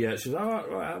she was like, all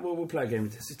right, we'll play a game.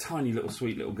 It's a tiny little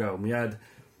sweet little girl. And we had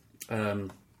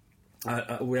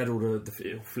all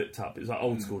the flipped up. It was like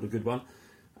old school, the good one.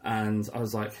 And I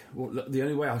was like, well, the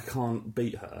only way I can't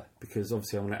beat her, because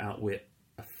obviously I'm going to outwit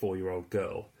a 4-year-old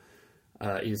girl,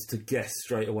 is to guess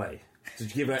straight away. So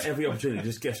to give her every opportunity,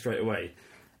 just guess straight away.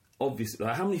 Obviously,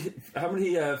 like, how many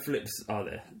flips are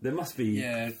there? There must be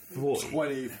 40.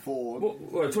 24.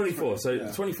 Well, 24.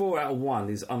 So 24 out of 1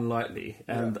 is unlikely,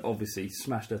 and obviously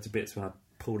smashed her to bits when I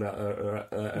pulled out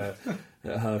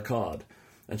her card.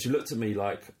 And she looked at me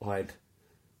like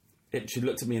she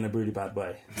looked at me in a really bad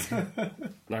way,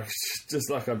 like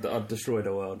just like I'd destroyed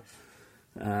her world.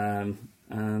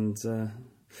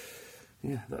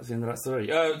 Yeah, that's the end of that story.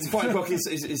 Fighting Cock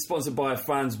is sponsored by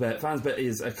FansBet. FansBet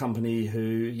is a company who,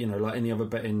 you know, like any other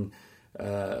betting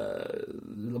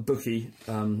bookie,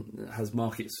 has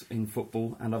markets in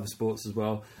football and other sports as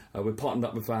well. We're partnered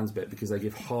up with FansBet because they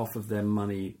give half of their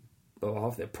money or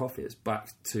half their profits back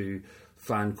to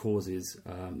fan causes.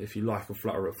 If you like or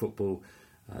flutter at football,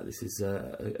 this is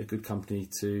a good company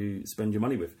to spend your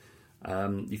money with.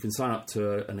 You can sign up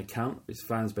to an account. It's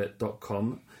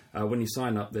fansbet.com. When you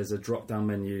sign up, there's a drop-down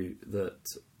menu that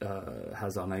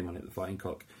has our name on it, the Fighting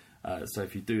Cock. So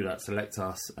if you do that, select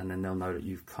us, and then they'll know that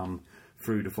you've come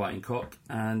through the Fighting Cock,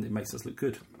 and it makes us look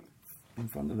good in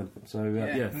front of them. So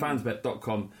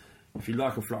fansbet.com. If you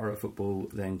like or flutter at football,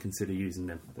 then consider using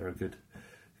them. They're a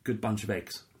good bunch of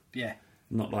eggs. Yeah.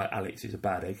 Not like Alex, who's a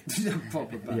bad egg.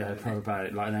 Proper bad egg. Proper bad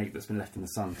egg, like an egg that's been left in the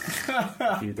sun for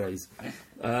a few days.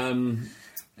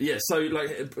 So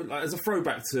like as a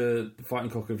throwback to the Fighting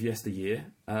Cock of yesteryear,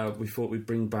 we thought we'd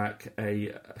bring back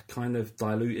a kind of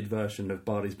diluted version of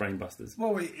Bardi's Brainbusters.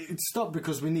 Well, it stopped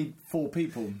because we need 4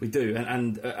 people. We do,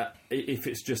 and if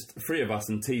it's just 3 of us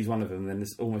and T's one of them, then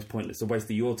it's almost pointless. It's a waste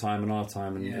of your time and our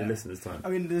time and the listeners' time. I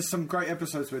mean, there's some great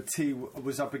episodes where T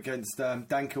was up against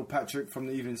Dan Kilpatrick from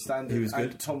the Evening Standard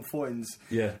and Tom Foynes.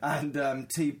 Yeah. And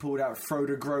T pulled out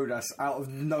Frodo Grodas out of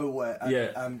nowhere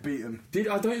and beat him.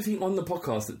 I don't think on the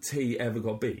podcast that T ever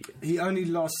got beat. He only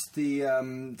lost the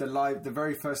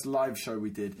very first live show we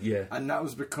did. Yeah. And that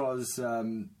was because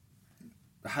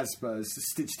Haspers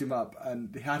stitched him up,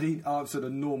 and had he answered a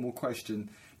normal question,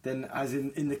 then as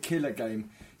in the killer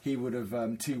game, he would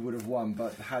have T would have won,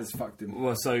 but Has fucked him.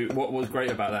 Well, so what was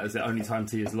great about that is the only time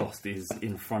T has lost is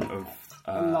in front of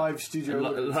a live studio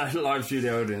live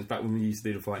studio audience, back when we used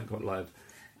to do the Fighting Cock live.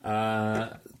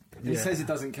 He says it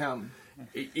doesn't count.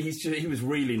 He was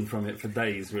reeling from it for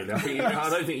days, really. I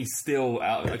don't think he's still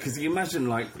out, because you imagine,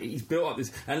 like, he's built up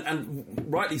this, and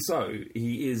rightly so,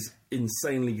 he is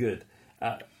insanely good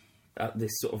at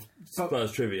this sort of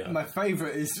Spurs trivia. My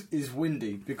favourite is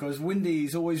Windy, because Windy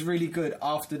is always really good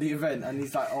after the event, and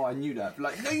he's like, oh, I knew that.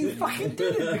 Like, no, you fucking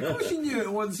did it. Of course you knew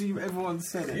it once everyone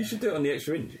said it. You should do it on the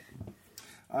extra inch.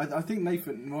 I think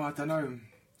Nathan, well, I don't know.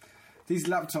 These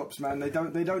laptops, man, they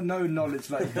don't know knowledge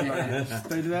like they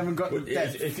haven't got the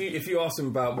depth. If you ask them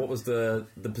about what was the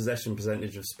possession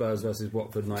percentage of Spurs versus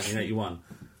Watford 1981,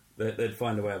 they'd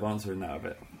find a way of answering that a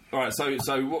bit. All right, so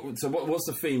what's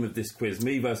the theme of this quiz?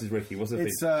 Me versus Ricky. What's the theme?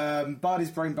 It's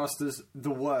Bardi's Brainbusters,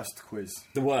 the worst quiz.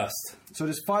 The worst. So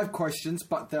there's 5 questions,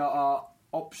 but there are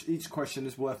each question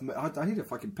is worth. I need a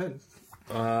fucking pen.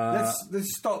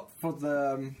 Let's stop for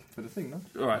the thing, no?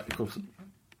 All right, of course.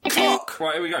 Clock.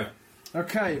 Right, here we go.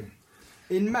 Okay,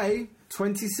 in May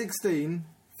 2016,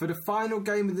 for the final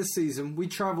game of the season, we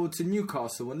travelled to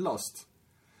Newcastle and lost.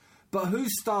 But who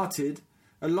started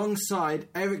alongside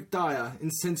Eric Dyer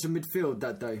in central midfield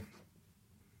that day?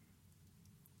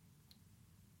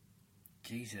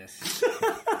 Jesus.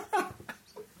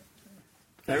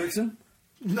 Ericsson?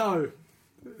 No.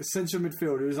 Central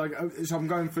midfield. It was like, so I'm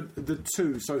going for the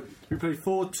 2. So we played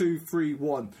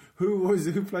 4-2-3-1.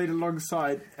 Who played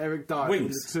alongside Eric Dyer?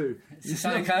 Winks. In the 2?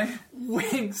 Sissoko?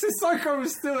 Winks. Sissoko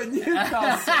was still at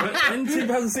Newcastle in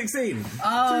 2016.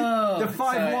 Oh, the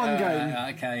 5-1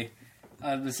 game. Okay.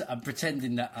 I'm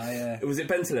pretending that I... Was it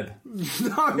Bentaleb?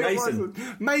 No, Mason.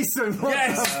 Mason.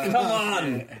 Yes, come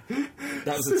on.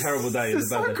 That was a terrible day.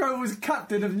 Sissoko was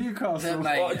captain of Newcastle.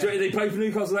 Did he play for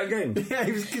Newcastle that game? Yeah,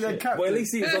 he was their captain. Well, at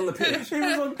least he was on the pitch.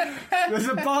 There's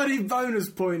a Bardi bonus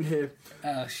point here.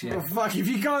 Oh, shit. Oh, fuck, if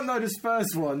you can't know the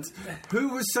Spurs ones, who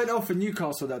was sent off for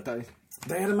Newcastle that day?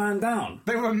 They had a man down.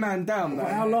 They were a man down, man.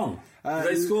 How long? Did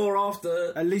they score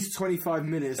after... At least 25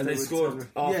 minutes. And they scored...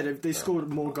 Yeah, they scored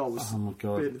more goals. Oh, my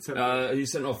God. You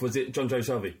sent off, was it John Joe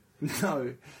Shelby?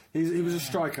 No, he was a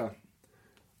striker.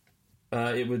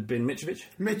 It would have been Mitrovic?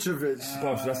 Mitrovic.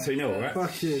 Gosh, that's 2-0, right?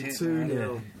 Fucking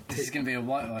 2-0. Yeah. This is going to be a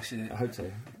whitewash, isn't it? I hope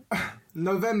so.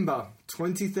 November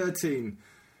 2013.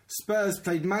 Spurs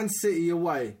played Man City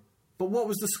away, But what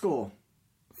was the score?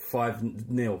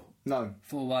 5-0. No.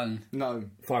 4-1. No.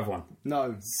 5-1.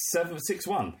 No.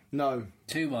 6-1. No.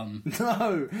 2-1.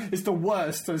 No. It's the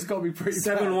worst, so it's got to be pretty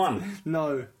 7-1. bad.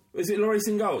 No. Is it Lloris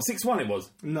in goal? 6-1 it was?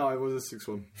 No, it was a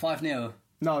 6-1. 5-0.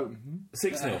 No.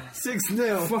 6-0.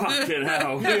 6-0. Fucking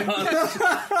hell.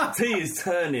 T is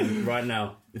turning right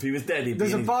now. If he was dead, he'd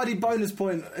There's be a Vardy bonus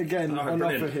point again on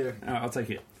brilliant. offer here. I'll take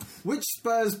it. Which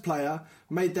Spurs player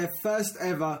made their first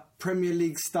ever Premier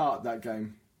League start that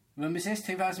game? When was this?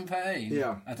 2013?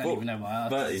 Yeah. I don't even know why.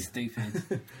 I was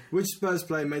stupid. Which Spurs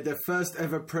player made their first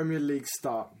ever Premier League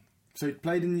start? So he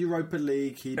played in the Europa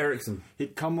League. Ericsson.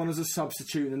 He'd come on as a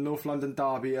substitute in the North London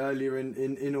derby earlier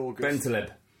in August. Bentaleb.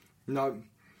 No.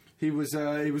 He was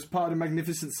part of the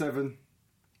Magnificent Seven.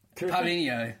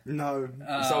 Paulinho. No.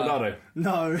 Soldado.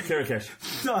 No. Kirikesh.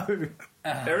 No.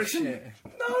 Ericsson?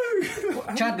 No.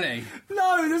 Chadley.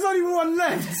 No, there's only one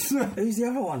left. Who's the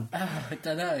other one? I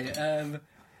don't know.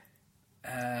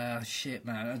 Shit,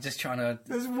 man. I'm just trying to...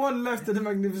 There's one left of the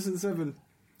Magnificent Seven,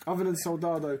 other than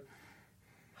Soldado.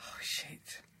 Oh,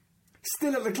 shit.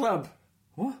 Still at the club.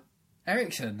 What?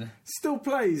 Ericsson. Still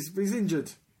plays, but he's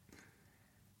injured.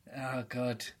 Oh,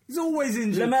 God. He's always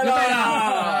injured.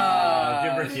 Lamella!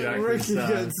 Give Ricky that. Ricky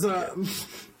gets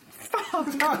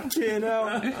fucking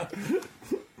hell.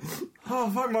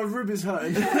 Oh, fuck, my rib is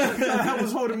hurting. I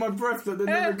was holding my breath that they're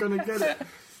never going to get it.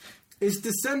 It's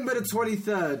December the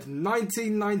 23rd,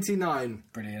 1999.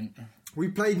 Brilliant. We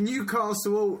played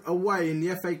Newcastle away in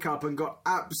the FA Cup and got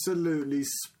absolutely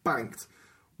spanked.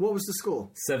 What was the score?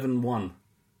 7-1.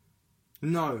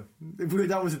 No.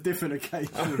 That was a different occasion.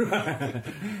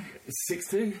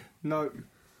 6-2? No.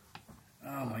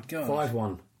 Oh, my God.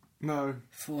 5-1. No.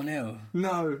 4-0.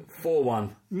 No. 4-1.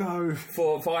 No.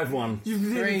 5-1.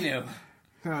 3-0.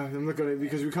 I'm not going to,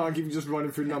 because we can't keep just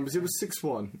running through numbers. It was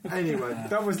 6-1. Anyway,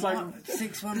 that was like...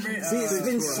 6-1. See, it's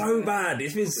been so bad.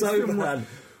 It's been so bad.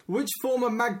 Which former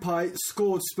Magpie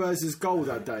scored Spurs' goal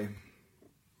that day?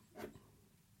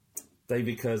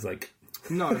 David Kerslake.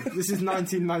 No, this is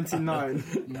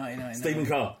 1999. 99. Stephen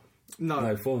Carr.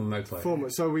 No, former Magpie.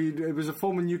 It was a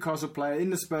former Newcastle player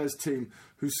in the Spurs team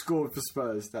who scored for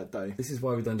Spurs that day. This is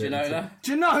why we don't do it.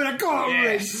 Ginola, go on,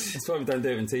 Rich! That's why we don't do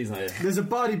it when T's not here. There's a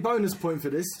Bardi bonus point for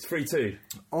this. It's 3-2.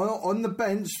 On the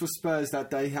bench for Spurs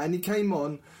that day, and he came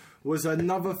on, was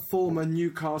another former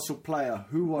Newcastle player.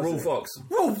 Who was Raul it? Fox.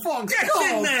 Raul Fox! Get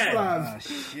in there! Oh,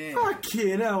 shit.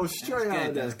 Fucking hell, straight out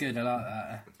of there. That's good, I like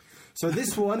that. So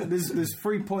this one, there's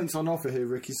 3 points on offer here,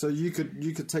 Ricky. So you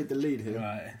could take the lead here.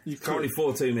 Right. You could. Currently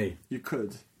 4-2 me. You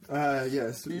could.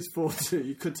 Yes, it's 4-2.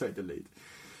 You could take the lead.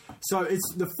 So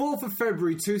it's the 4th of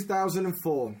February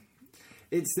 2004.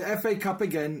 It's the FA Cup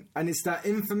again, and it's that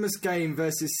infamous game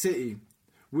versus City.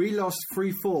 We lost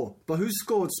 3-4. But who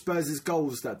scored Spurs'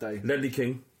 goals that day? Ledley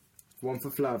King. One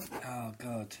for Flav. Oh,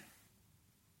 God.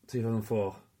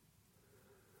 2004.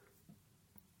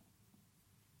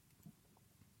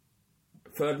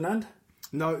 Ferdinand?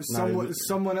 No,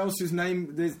 someone else whose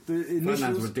name, the Ferdinand's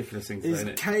initials ridiculous thing to is say, isn't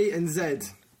it? K and Z.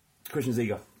 Christian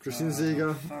Ziege. Christian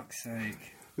Ziege. Fuck's sake.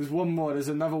 There's one more. There's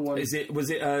another one. Was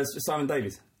it Simon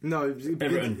Davies? No,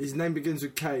 Everton. his name begins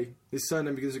with K. His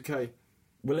surname begins with K.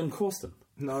 William Corsten?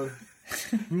 No.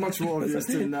 Much more obvious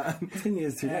than that. 10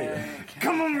 years too late.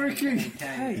 Come on, Ricky!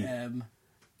 K.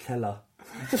 Keller.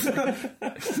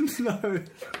 No.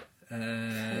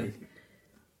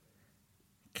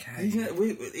 K.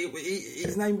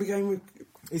 His name began with...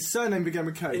 His surname began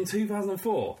with K. In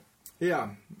 2004? Yeah.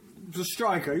 He was a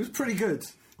striker. He was pretty good.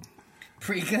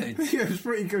 Pretty good? Yeah, he was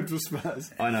pretty good for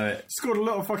Spurs. I know it. Scored a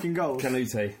lot of fucking goals.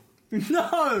 Canute.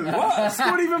 No! What?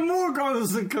 Scored even more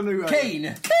goals than Canute.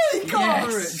 Keane!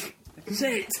 Yes.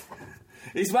 Shit!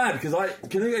 It's mad because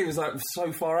Canute was like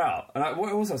so far out. And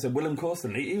what else I said? William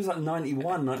Corsten. He was like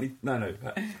 91, 90. No.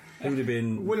 He would have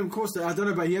been. William Corsten, I don't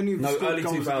know, but he only scored early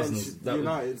goals 2000s. against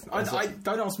United.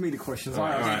 Don't ask me the questions.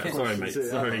 Sorry, mate.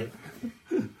 Sorry.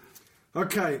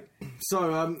 Okay,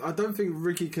 so I don't think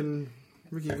Ricky can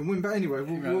win, but anyway,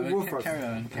 we'll carry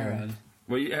on.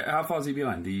 Well, how far is he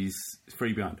behind? He's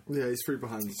 3 behind. Yeah, he's 3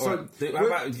 behind. So, how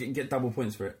about get double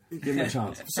points for it? Give him a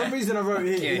chance. For some reason I wrote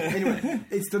here. Anyway,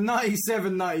 it's the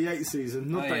 97-98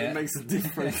 season. Not that it makes a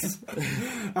difference.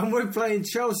 And we're playing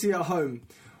Chelsea at home.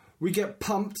 We get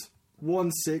pumped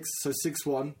 1-6, so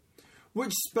 6-1.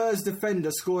 Which Spurs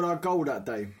defender scored our goal that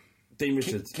day? Dean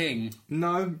Richards. King.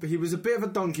 No, but he was a bit of a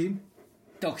donkey.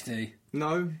 Doherty.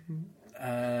 No.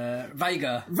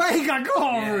 Vega. Vega, go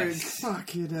on, Yes. Rick.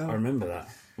 Fucking hell. I remember that.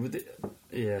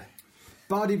 Yeah.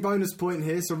 Bardi bonus point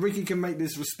here, so Ricky can make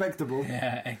this respectable.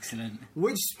 Yeah, excellent.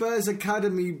 Which Spurs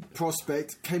academy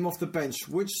prospect came off the bench?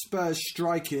 Which Spurs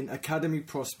striking academy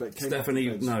prospect came off the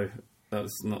bench? No,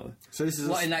 that's not. So this is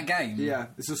What, in that game? Yeah,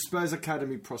 it's a Spurs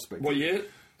academy prospect. What year?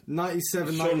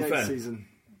 97, Sean 98 Fenn. season.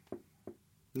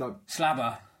 No.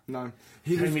 Slabber. No.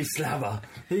 Jamie Slabber.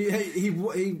 He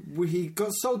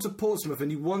got sold to Portsmouth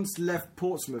and he once left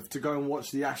Portsmouth to go and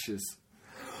watch the Ashes.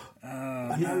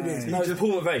 I know this. No, it's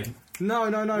Paul McVeigh. No,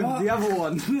 What? the other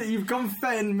one. You've gone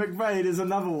Fenn, McVeigh, there's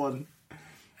another one.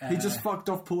 He just fucked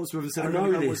off Portsmouth and said, I know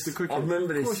I'm going to this. watch the cricket. I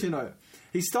remember Of course this. you know.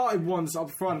 He started once up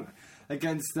front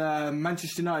against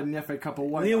Manchester United in the FA Cup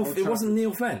away. It wasn't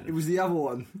Neil Fenn. It was the other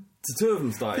one. The two of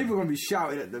them started. People are going to be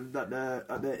shouting at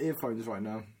their earphones right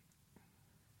now.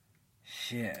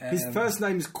 Shit. His first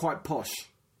name is quite posh.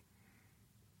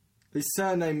 His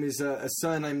surname is a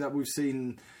surname that we've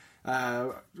seen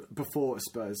before at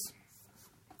Spurs.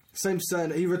 Same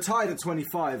surname. He retired at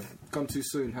 25. Gone too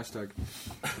soon. Hashtag.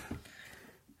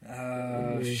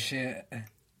 Oh, shit.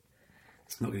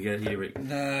 Not going to get it here, Rick.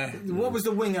 No. What was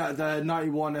the winger at the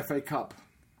 91 FA Cup?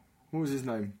 What was his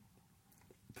name?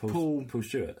 Paul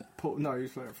Stewart. No, he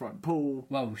was playing up front. Paul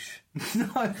Walsh. No.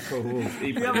 Paul Wolf.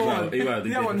 The other one. The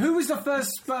other one. Who was the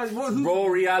first Spurs?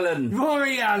 Rory Allen.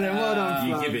 Rory Allen. Well done.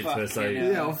 You Flav. give it to us, so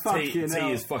Yeah, well, fucking T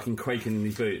hell. is fucking quaking in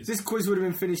his boots. This quiz would have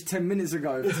been finished 10 minutes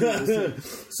ago.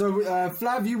 So,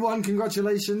 Flav, you won.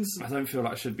 Congratulations. I don't feel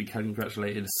like I should be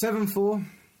congratulated. 7-4.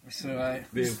 It's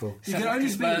alright. Beautiful. You can only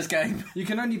Spurs game. You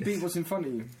can only beat what's in front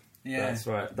of you. Yeah. That's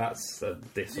right. That's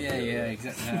this. Yeah,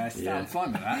 exactly. No, I'm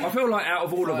fine with that. I feel like out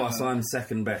of all of us, I'm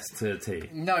second best to T.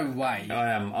 No way.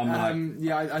 I am. I'm like,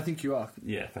 Yeah, I think you are.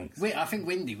 yeah, thanks. I think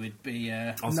Windy would be...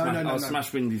 I'll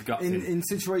smash Windy's guts in. In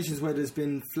situations where there's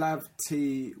been Flav,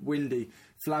 T, Windy,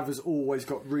 Flav has always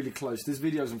got really close. There's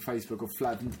videos on Facebook of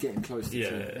Flav getting close to T.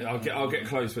 Yeah, I'll get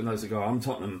close when those go. I'm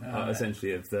Tottenham,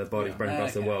 essentially, of the Bardi's Brain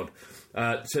Buster world.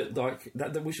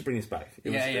 We should bring this back.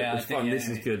 It was fun. This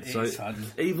is good. So fun.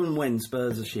 even when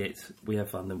Spurs are shit, we have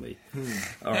fun, don't we?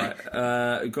 All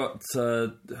right. Got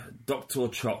Dr.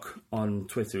 Chock on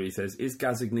Twitter. He says, "Is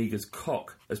Gazigniga's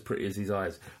cock as pretty as his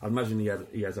eyes?" I imagine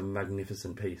he has a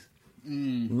magnificent piece.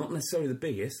 Not necessarily the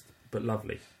biggest, but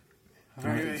lovely.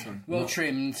 Very well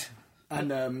trimmed.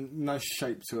 And nice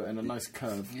shape to it and a nice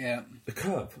curve. Yeah. The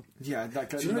curve? Yeah, that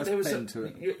goes Do you know nice there was bend to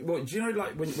it. do you know,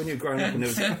 like, when you're growing up and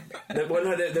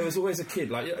there was always a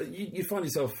kid, like, you find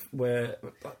yourself where,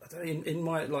 in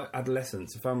my, like,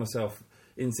 adolescence, I found myself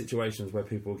in situations where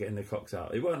people were getting their cocks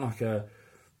out. It weren't like I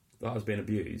was being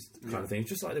abused kind of thing. It's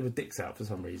just like there were dicks out for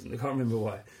some reason. I can't remember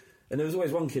why. And there was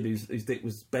always one kid whose dick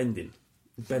was bent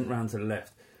round to the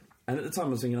left. And at the time I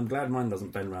was thinking, I'm glad mine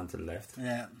doesn't bend round to the left.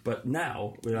 Yeah. But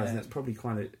now, realising that's probably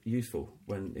kind of useful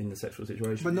when in the sexual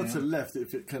situation. But not to the left,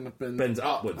 if it kind of bends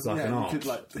upwards like an arch. you could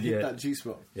like hit that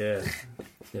G-spot. Yeah,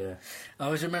 yeah. I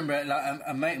always remember, like,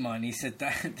 a mate of mine, he said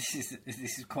that, this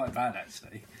is quite bad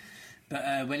actually,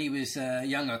 but when he was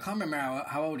younger, I can't remember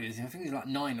how old he was, I think he was like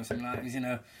 9 or something like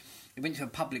that, he went to a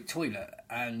public toilet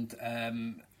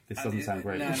and... This doesn't sound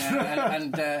great. No,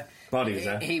 and Buddy was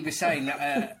there. He was saying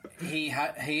that he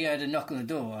heard a knock on the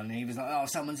door and he was like, "Oh,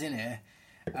 someone's in here,"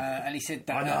 and he said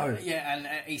that. I know.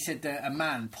 He said that a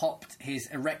man popped his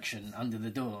erection under the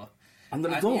door. Under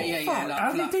the door? Yeah. Fuck,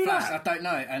 how did he do that? I don't know.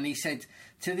 And he said,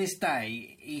 to this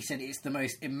day, it's the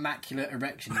most immaculate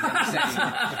erection he's ever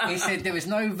seen. He said there was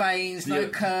no veins, no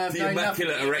curve, no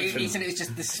immaculate nothing. erection. He said it was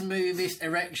just the smoothest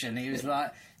erection. He was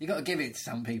like, you got to give it to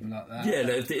some people like that. Yeah,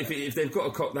 if they've got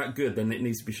a cock that good, then it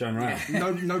needs to be shown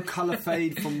around. No colour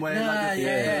fade from where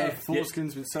the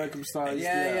foreskin's been circumcised.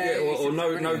 Or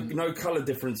no colour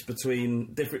difference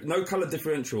no colour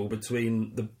differential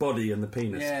between the body and the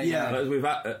penis.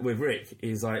 Like with Rick,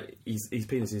 he's like his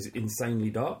penis is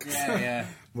insanely dark. Yeah.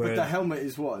 But the helmet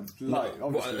is what? Light,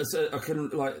 obviously. I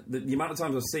couldn't, like, the amount of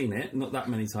times I've seen it, not that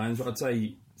many times, but I'd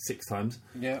say 6 times.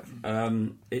 Yeah.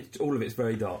 All of it's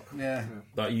very dark. Yeah.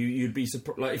 Like, you'd be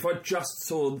surprised. Like, if I just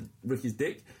saw Ricky's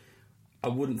dick, I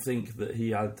wouldn't think that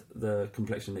he had the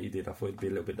complexion that he did. I thought it'd be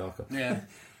a little bit darker. Yeah.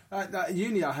 At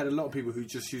uni, I had a lot of people who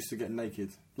just used to get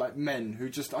naked. Like men who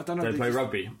just, I don't know. They play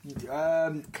rugby?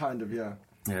 Kind of, yeah.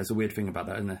 Yeah, there's a weird thing about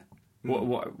that, isn't there?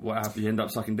 What happened? You end up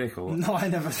sucking dick or what? No, I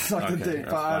never sucked a dick.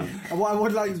 But what I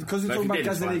would like, because we're talking about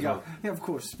Gazaniga. Well. Yeah, of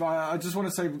course. But I just want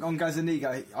to say on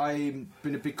Gazaniga, I've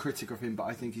been a big critic of him, but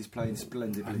I think he's playing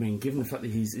splendidly. I mean, given the fact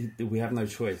that we have no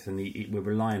choice and we're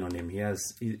relying on him,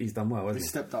 he's done well, hasn't he? He's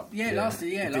stepped up. Yeah, last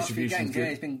few games,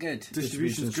 he's been good.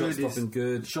 Distribution's Shot good. stopping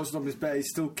good. Shot stopping is better. He's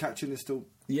still catching. He's still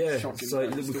Yeah, shocking. so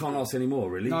we can't ask any more,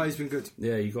 really. No, he's been good.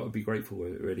 Yeah, you've got to be grateful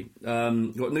with it, really.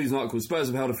 Got news and articles. Spurs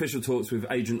have held official talks with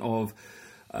agent of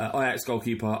Ajax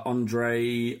goalkeeper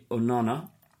Andre Onana.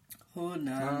 Have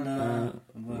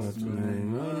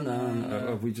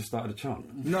we just started a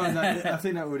chant? No, I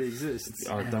think that already exists.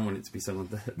 I don't want it to be someone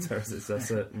terrorist. Is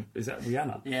that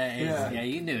Rihanna? Yeah, it is. Yeah,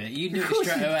 you knew it. You knew it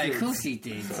straight away. Of course he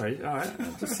did. Sorry, all right.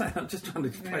 I'm just trying to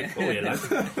play it for you, lad.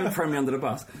 Don't throw me under the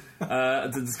bus. To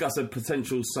discuss a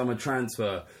potential summer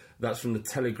transfer. That's from the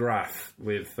Telegraph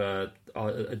with a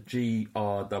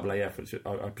GRAAF, which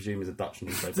I presume is a Dutch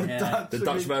newspaper. The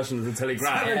Dutch version of the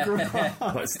Telegraph.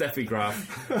 Like Steffi Graph.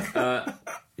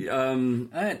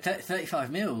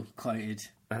 35 mil quoted.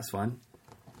 That's fine.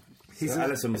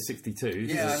 Alisson was 62.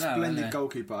 He's a splendid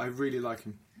goalkeeper. I really like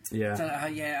him.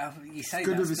 Yeah. You say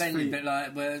that's splendid, but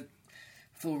like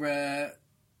for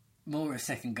more a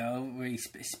second goal where he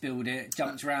spilled it,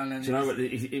 jumped around, and do you know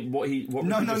what he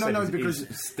because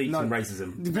steeped in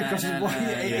racism. Because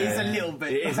it is a little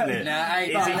bit, isn't it?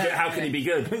 How can he be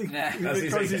good?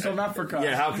 Because he's from Africa.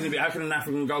 Yeah, how can an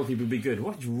African goalkeeper be good?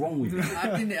 What's wrong with you?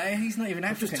 He's not even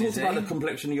African. Just talked about the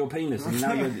complexion of your penis, and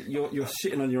now you're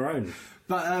shitting on your own.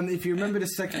 But if you remember the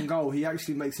second goal, he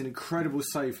actually makes an incredible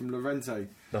save from Llorente.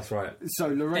 That's right. So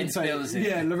Llorente was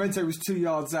 2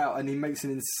 yards out, and he makes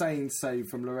an insane save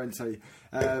from Llorente.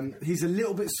 He's a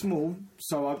little bit small,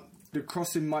 so the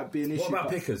crossing might be an issue. What about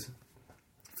Pickers?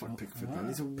 Fuck Pickford, man.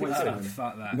 He's a waste man.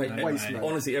 Fuck that. Waste man.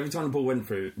 Honestly, every time the ball went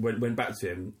back to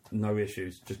him, no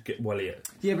issues. Just get well it.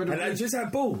 Yeah, but just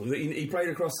that ball that he played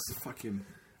across. Fuck him.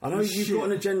 I know you've got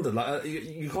an agenda. Like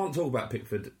you can't talk about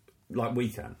Pickford like we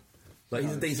can. Like,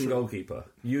 he's a decent goalkeeper.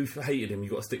 You've hated him,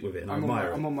 you've got to stick with it, and I admire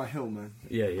him. I'm on my hill, man.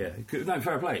 Yeah. No,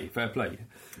 fair play. But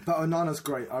Onana's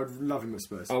great. I'd love him at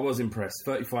Spurs. I was impressed.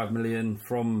 35 million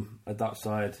from a Dutch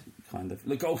side, kind of.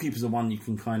 The goalkeeper's the one you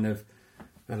can kind of...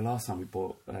 The last time we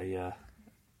bought a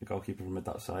goalkeeper from a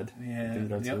Dutch side. Yeah, didn't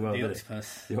go too well, did it?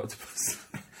 The Octopus.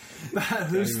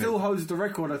 Who still holds the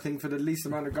record, I think, for the least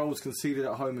amount of goals conceded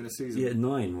at home in a season. Yeah,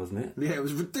 9, wasn't it? Yeah, it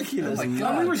was ridiculous. Oh my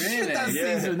God, we were shit that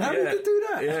season. How did they do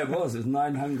that? Yeah, it was. It was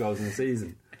 9 home goals in a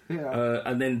season. Yeah.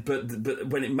 And then, but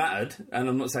when it mattered, and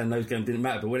I'm not saying those games didn't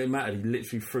matter, but when it mattered, he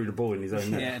literally threw the ball in his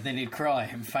own net. Yeah, then he'd cry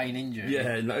and feign injury.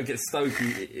 Yeah, like get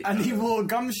Stokey. And he wore a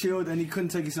gum shield and he couldn't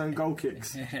take his own goal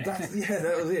kicks. That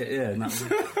was it. Yeah, no,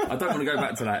 I don't want to go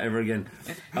back to that ever again.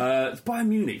 It's Bayern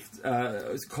Munich.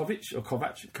 It's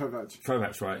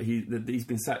Kovac, right? He's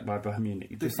been sacked by Bayern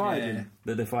Munich. They fired him.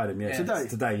 They fired him. Yeah,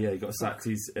 today. Yeah, he got sacked.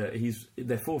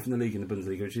 They're fourth in the league in the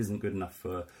Bundesliga, which isn't good enough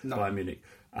for Bayern Munich,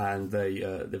 and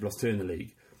they've lost 2 in the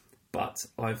league. But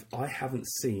I haven't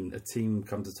seen a team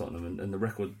come to Tottenham, and the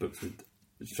record books would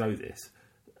show this,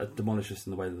 demolish us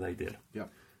in the way that they did. Yeah.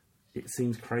 It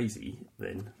seems crazy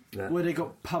then. Well, they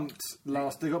got pumped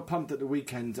They got pumped at the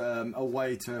weekend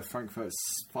away to Frankfurt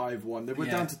 5-1. They were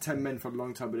down to 10 men for a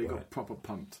long time, but they got proper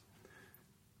pumped.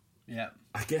 Yeah.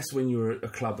 I guess when you're a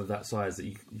club of that size, that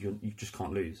you just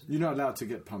can't lose. You're not allowed to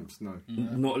get pumped. No.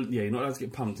 You're not allowed to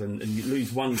get pumped, and you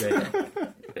lose one game.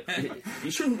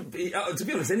 You shouldn't be. To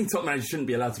be honest, any top manager shouldn't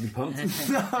be allowed to be pumped.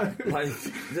 No, like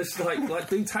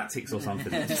do tactics or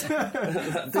something.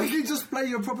 You just play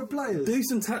your proper players. Do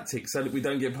some tactics so that we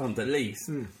don't get pumped at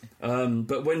least.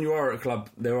 But when you are at a club,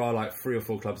 there are like 3 or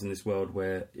 4 clubs in this world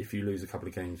where if you lose a couple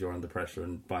of games, you're under pressure,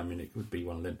 and Bayern Munich would be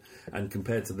one of them. And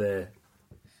compared to their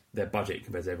budget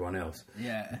compared to everyone else.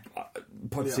 Yeah.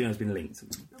 Pochettino's been linked.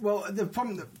 Well, the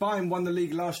problem that Bayern won the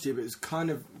league last year, but it's kind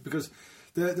of because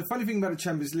the funny thing about the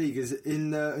Champions League is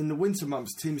in the winter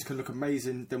months teams can look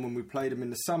amazing. Then when we play them in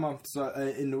the summer, so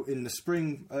in the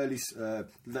spring, early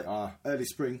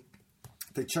spring,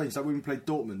 they changed. Like when we played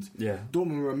Dortmund. Yeah.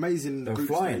 Dortmund were amazing in the group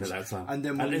flying stage. At that time. And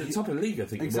then at the top of the league, I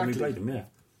think, when we played them, yeah.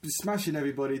 Smashing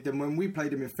everybody. Then when we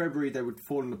played them in February, they would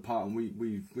fall apart, and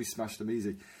we smashed them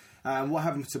easy. And what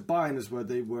happened to Bayern is where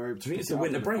they were able to... Do you think it's a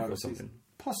winter break or something?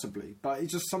 Possibly, but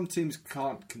it's just some teams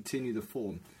can't continue the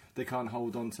form. They can't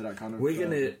hold on to that kind of... So is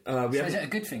it a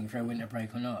good thing for a winter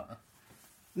break or not?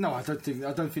 No, I don't think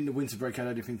the winter break had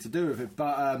anything to do with it.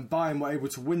 But Bayern were able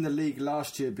to win the league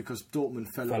last year because Dortmund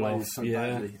fell away off, so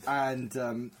badly,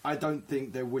 and I don't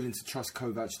think they're willing to trust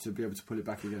Kovac to be able to pull it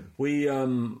back again. We're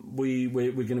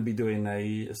going to be doing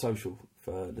a social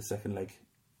for the second leg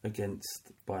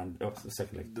against Bayern. The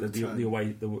second leg, the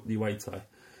away tie.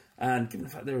 And given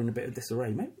the fact they're in a bit of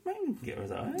disarray, maybe we can get a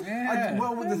result. Yeah.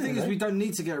 The thing is, we don't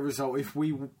need to get a result if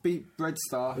we beat Red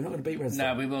Star. We're not going to beat Red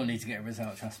Star. No, we will need to get a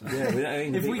result. Trust me. Yeah,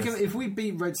 if we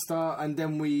beat Red Star and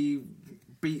then we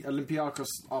beat Olympiacos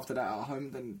after that at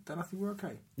home, then I think we're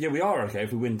okay. Yeah, we are okay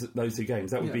if we win those 2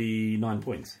 games. That would be 9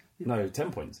 points. No,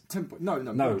 10 points. 10 points. No,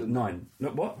 No, more than 9. No,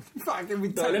 what? Fuck, No,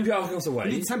 Olympiacos away.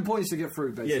 You need 10 points to get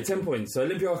through, basically. Yeah, 10 points. So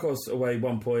Olympiacos away,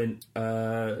 1 point.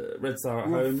 Red Star at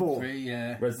home. 4. 3,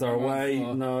 yeah. Red Star away,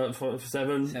 4. no,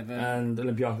 7. 7. And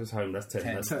Olympiacos home, that's 10.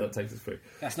 10. That takes us through.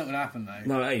 That's not going to happen, though.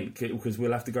 No, it ain't, because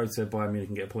we'll have to go to Bayern Munich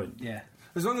and get a point. Yeah.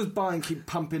 As long as Bayern keep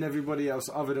pumping everybody else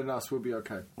other than us, we'll be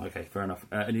okay. Okay, fair enough.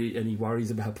 Any worries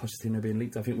about Pochettino being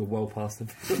leaked? I think we're well past them.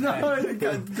 No,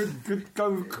 good,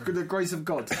 go with the grace of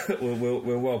God.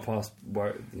 we're well past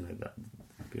that,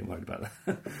 being worried about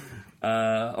that.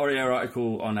 Aurier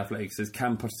article on Athletics says,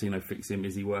 "Can Pochettino fix him?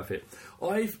 Is he worth it?"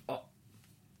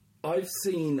 I've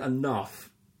seen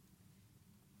enough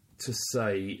to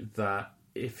say that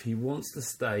if he wants to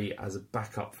stay as a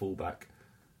backup fullback,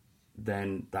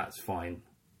 then that's fine.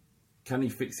 Can he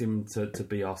fix him to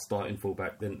be our starting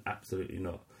fullback? Then absolutely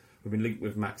not. We've been linked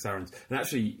with Max Aarons. And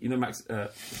actually, Max...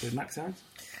 is Max Aarons?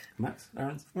 Max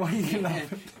Aarons? Why are you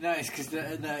laughing? No, it's because...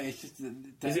 No, it's just...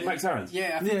 Is it Max Aarons?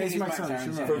 Yeah, I think it's Max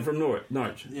Aarons. From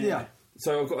Norwich? Yeah.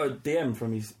 So I've got a DM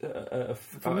from his...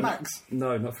 from Max?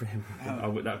 No, not for him.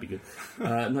 Oh. That would be good.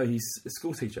 No, he's a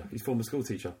school teacher. He's a former school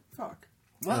teacher. Fuck.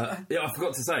 What? Yeah, I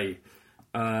forgot to say...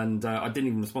 And I didn't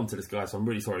even respond to this guy, so I'm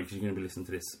really sorry because you're going to be listening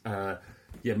to this.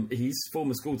 His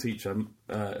former school teacher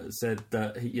said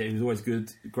that he was always good,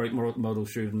 great model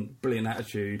student, brilliant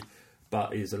attitude,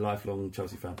 but he's a lifelong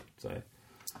Chelsea fan. So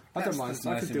I don't mind.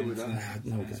 I could deal with that.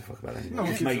 No one gives a fuck about that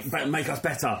anymore. Make us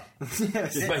better.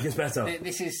 Yes. Just make us better.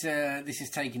 This is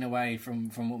taken away from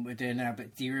what we're doing now.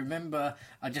 But do you remember?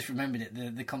 I just remembered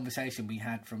it. The conversation we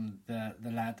had from the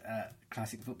lad at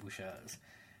Classic Football Shirts.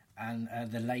 And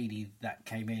the lady that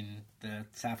came in, the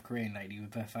South Korean lady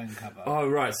with her phone cover. Oh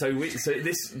right, so we're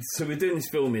doing this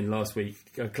filming last week.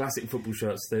 Classic Football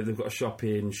Shirts. They've got a shop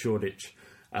in Shoreditch,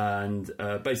 and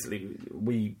basically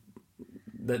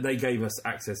they gave us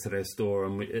access to their store,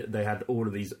 and they had all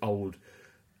of these old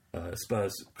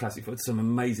Spurs classic football, some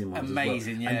amazing ones.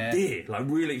 Amazing, as well. yeah, and dear, like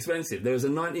really expensive. There was a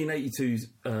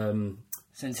 1982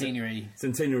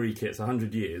 centenary kit,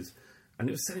 100 years. And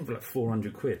it was selling for like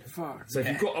 400 quid. Fuck. So if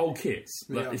you've got old kits,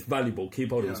 it's valuable. Keep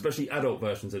hold of them, especially adult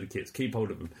versions of the kits. Keep hold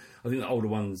of them. I think the older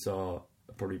ones are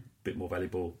probably a bit more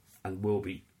valuable and will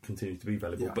be continue to be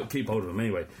valuable. Yeah. But keep hold of them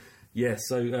anyway. Yeah.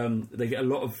 So they get a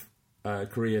lot of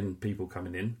Korean people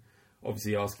coming in,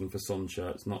 obviously asking for Son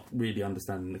shirts, not really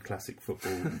understanding the classic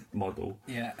football model.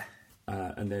 Yeah.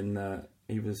 And then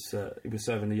he was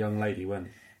serving a young lady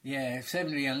when. Yeah,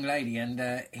 serving a young lady, and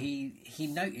he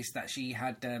noticed that she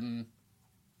had.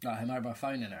 Like her mobile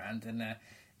phone in her hand, and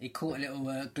he caught a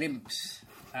little glimpse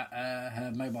at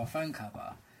her mobile phone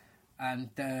cover,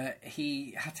 and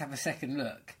he had to have a second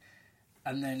look,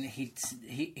 and then he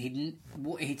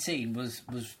what he'd seen was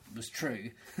true,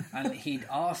 and he'd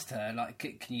asked her like,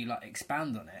 can you like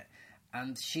expand on it?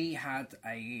 And she had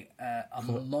a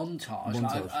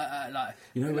montage. Like,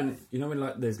 you know when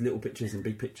like there's little pictures and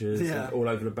big pictures all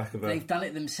over the back of her. They've done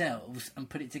it themselves and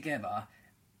put it together.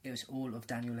 It was all of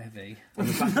Daniel Levy. On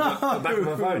the back of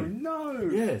her phone. No.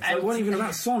 Yeah, so it wasn't even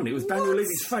about Son. It was Daniel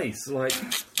Levy's face, like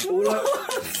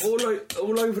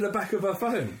all over the back of her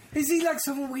phone. Is he like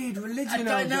some weird religion?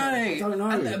 I don't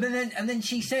know. And then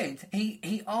she said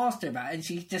he asked her about it, and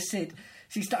she just said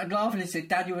she started laughing and said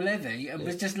Daniel Levy and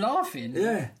was just laughing.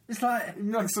 Yeah, it's like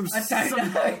some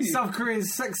South Korean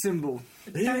sex symbol.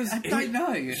 I don't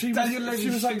know. She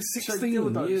was like 16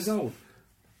 years old.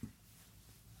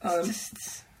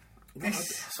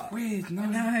 It's weird. No.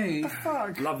 What the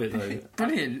fuck? Love it though.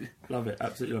 Brilliant. Love it.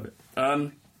 Absolutely love it.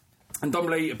 And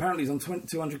Dombley apparently is on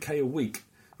 200k a week,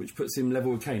 which puts him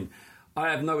level with Kane. I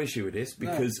have no issue with this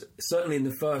because certainly in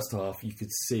the first half you could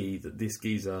see that this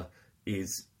geezer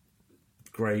is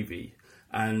gravy.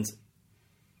 And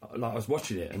like I was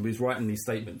watching it and we was writing these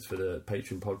statements for the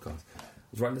Patreon podcast.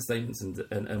 I was writing the statements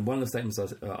and one of the statements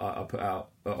I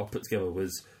put together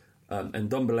was and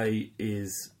Ndombele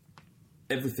is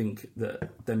everything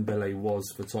that Dembele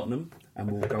was for Tottenham and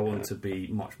will go on to be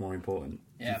much more important.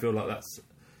 Do you feel like that's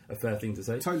a fair thing to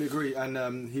say? Totally agree.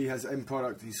 And he has end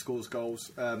product. He scores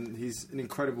goals. He's an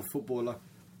incredible footballer.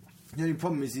 The only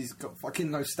problem is he's got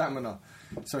fucking no stamina,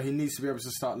 so he needs to be able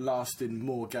to start lasting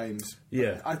more games.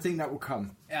 Yeah, I think that will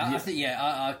come.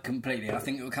 I completely. I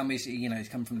think it will come. He's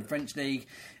come from the French league,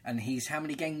 and he's how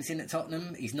many games in at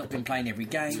Tottenham? He's not been playing every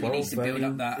game. He needs to build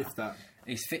up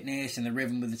his fitness and the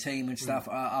rhythm with the team and stuff.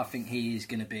 I think he is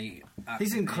going to be.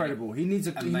 He's incredible. He needs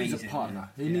a partner.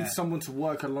 He needs someone to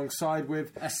work alongside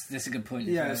with. That's a good point.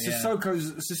 Yeah,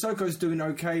 Sissoko's doing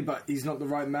okay, but he's not the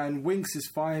right man. Winks is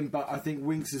fine, but I think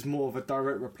Winks is more of a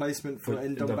direct replacement for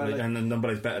Ndombele. And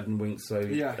Ndombele's better than Winks, so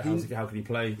how can he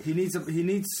play? We need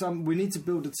to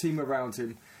build a team around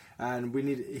him. and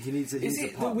he needs. Is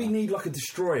it that we need like a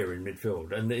destroyer in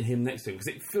midfield and him next to him?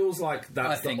 Because it feels like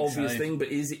that's the obvious thing, but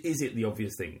is it the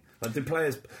obvious thing? Like,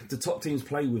 do top teams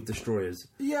play with destroyers?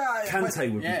 Yeah,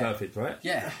 Kante would be perfect, right?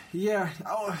 Yeah.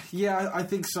 I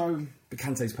think so. But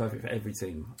Kante's perfect for every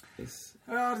team.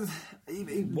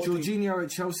 Jorginho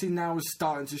at Chelsea now is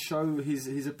starting to show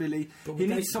his ability. He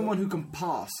needs someone who can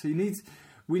pass.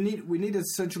 We need a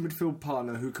central midfield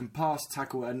partner who can pass,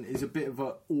 tackle, and is a bit of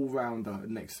an all-rounder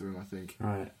next to him, I think.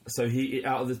 Right. So he,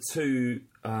 out of the two,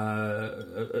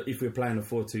 if we're playing a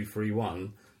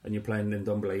 4-2-3-1 and you're playing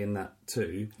Ndombele in that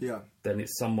too, then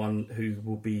it's someone who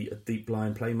will be a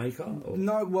deep-lying playmaker? Or?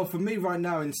 No, well, for me right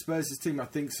now in Spurs' team, I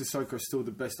think Sissoko's still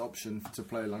the best option to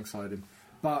play alongside him.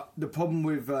 But the problem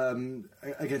with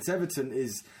against Everton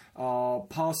is our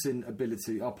passing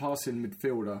ability, our passing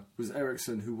midfielder was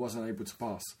Eriksen, who wasn't able to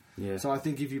pass. Yeah. So I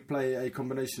think if you play a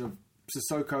combination of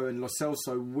Sissoko and Lo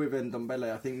Celso with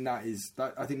Ndombele, I think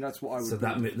that's what I would. So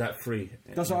that free.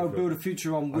 That's what I would build a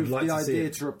future on, with the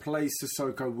idea to replace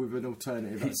Sissoko with an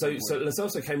alternative. So Lo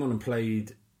Celso came on and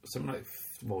played something like.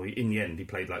 Well, in the end, he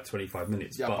played like 25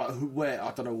 minutes. Yeah, but where? I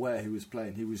don't know where he was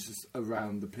playing. He was just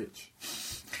around the pitch.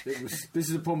 This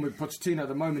is the problem with Pochettino at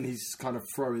the moment. He's kind of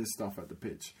throwing stuff at the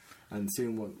pitch and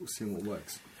seeing what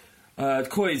works.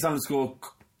 Coys_com.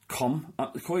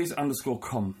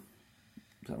 Coys_com.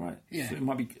 Is that right? Yeah. So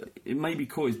it may be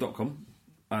Coys.com.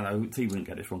 I know T wouldn't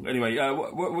get this wrong. Anyway,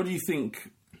 what do you think?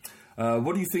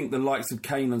 What do you think the likes of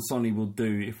Kane and Sonny will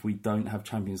do if we don't have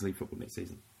Champions League football next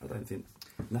season? I don't think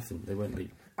nothing. They won't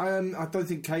leave. I don't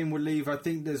think Kane will leave. I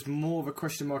think there's more of a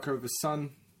question mark over Son.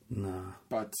 Nah,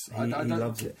 but he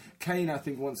loves it. Kane, I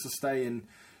think, wants to stay in.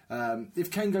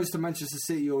 If Kane goes to Manchester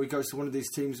City or he goes to one of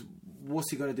these teams, what's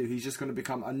he going to do? He's just going to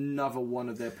become another one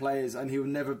of their players, and he'll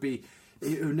never be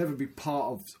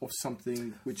part of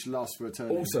something which lasts for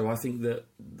eternity. Also, I think that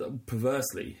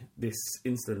perversely, this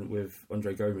incident with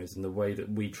Andre Gomez and the way that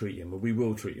we treat him, or we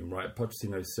will treat him, right?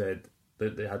 Pochettino said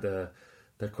that they had a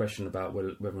question about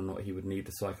whether or not he would need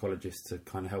a psychologist to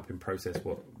kind of help him process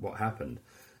what happened.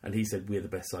 And he said, we're the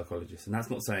best psychologists. And that's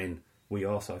not saying we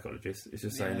are psychologists. It's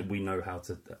just saying that we know how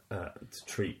to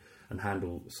treat and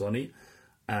handle Sonny.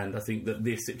 And I think that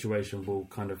this situation will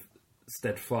kind of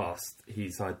steadfast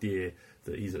his idea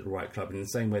that he's at the right club. In the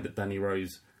same way that Danny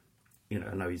Rose,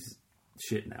 I know he's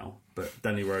shit now, but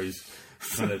Danny Rose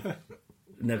kind of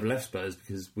never left Spurs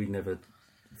because we never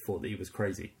thought that he was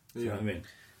crazy. You know what I mean?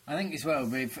 I think as well,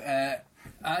 with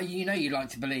you like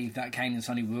to believe that Kane and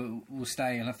Sonny will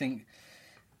stay, and I think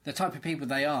the type of people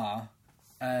they are,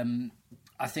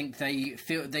 I think they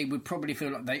would probably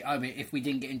feel like they owe it if we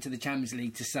didn't get into the Champions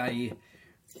League to say,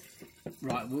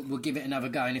 right, we'll give it another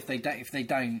go, and if they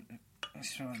don't,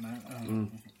 that's right,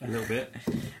 mate. A little bit.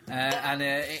 And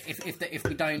if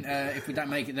we don't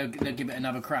make it, they'll give it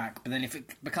another crack. But then if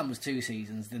it becomes 2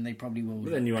 seasons, then they probably will.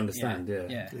 But then you understand,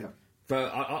 yeah.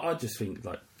 But I just think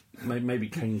like maybe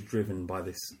Kane's driven by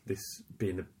this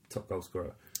being the top goal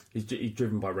scorer. He's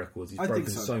driven by records. He's broken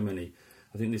so many.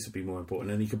 I think this would be more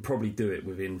important, and he could probably do it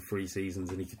within 3 seasons,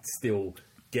 and he could still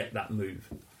get that move.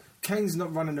 Kane's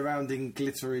not running around in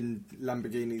glittering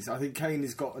Lamborghinis. I think Kane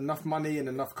has got enough money and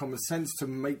enough common sense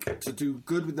to do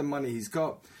good with the money he's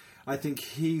got. I think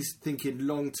he's thinking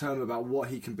long term about what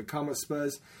he can become at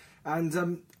Spurs,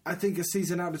 and I think a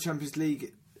season out of the Champions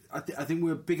League, I think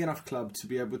we're a big enough club to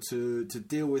be able to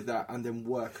deal with that and then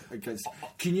work against.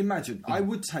 Can you imagine? I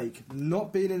would take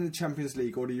not being in the Champions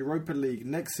League or the Europa League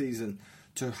next season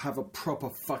to have a proper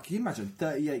Can you imagine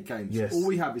 38 games? Yes. All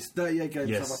we have is 38 games.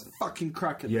 Yes. To have a fucking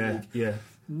crack at the league. Yeah.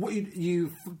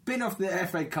 You've been off the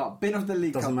FA Cup, been off the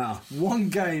League Doesn't Cup. matter. 1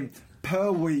 game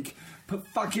per week. Put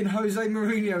fucking Jose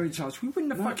Mourinho in charge. We win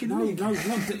the fucking league. No, I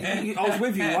was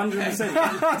with you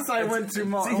 100%. So I went too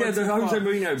much. Yeah, the Jose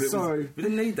Mourinho bit. Sorry. We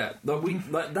didn't need that.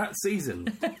 Like that season.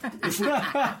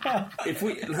 if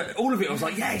we all of it, I was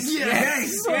like, yes.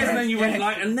 And then you went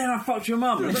like, and then I fucked your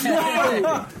mum.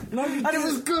 No, and it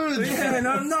was good. Yeah,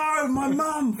 no, my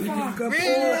mum. Fuck her.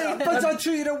 Really? But I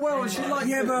treated her well. She like,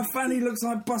 yeah, but her fanny looks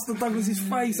like Buster Douglas's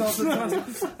face after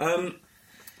the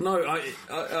No,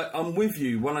 I'm with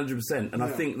you 100%, and I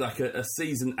think like a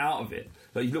season out of it.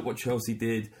 Like you look what Chelsea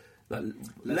did, like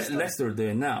Leicester are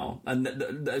doing now, and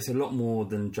it's a lot more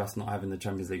than just not having the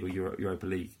Champions League or Europa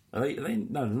League. Are they?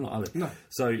 No, they're not. Are they? No.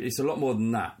 So it's a lot more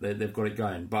than that. They've got it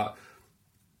going, but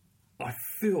I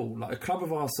feel like a club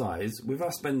of our size, with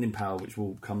our spending power, which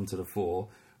will come to the fore,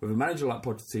 with a manager like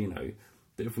Pochettino,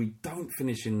 that if we don't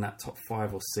finish in that top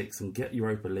 5 or 6 and get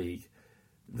Europa League,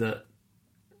 that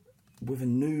with a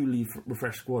newly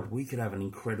refreshed squad, we could have an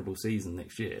incredible season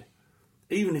next year.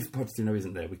 even if Pochettino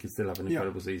isn't there, we could still have an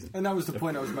incredible season. And that was the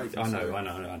point I was making. I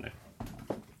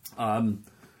know.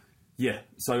 Yeah,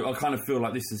 so I kind of feel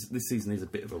like this season is a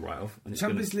bit of a write-off. And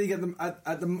Champions League at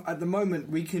the moment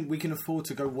we can afford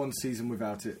to go one season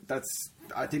without it.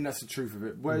 I think that's the truth of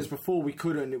it. Whereas before we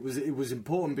couldn't. It was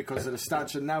important because of the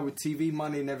stature. Now with TV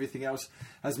money and everything else,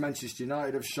 as Manchester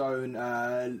United have shown,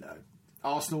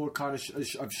 Arsenal kind of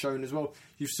have shown as well.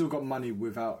 You've still got money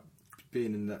without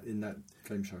being in that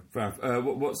game show.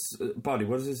 What's Bardi?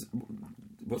 What's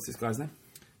this guy's name?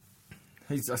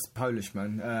 That's Polish,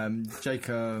 man.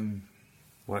 Jacob.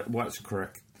 White's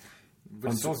correct.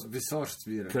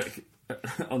 Wysocki. Correct.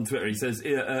 On Twitter, he says,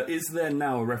 "Is there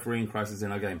now a refereeing crisis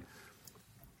in our game?"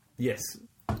 Yes,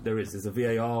 there is. There's a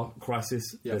VAR crisis.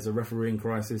 Yeah. There's a refereeing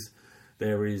crisis.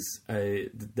 They've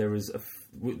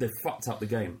fucked up the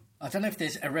game. I don't know if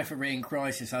there's a refereeing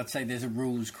crisis. I'd say there's a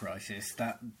rules crisis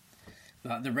that.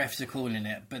 Like the refs are calling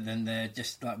it, but then they're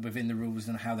just like within the rules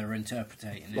and how they're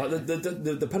interpreting it. Like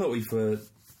the penalty for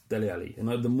Dele Alli, and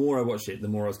the more I watched it, the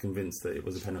more I was convinced that it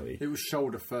was a penalty. It was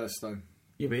shoulder first, though.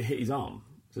 Yeah, but it hit his arm,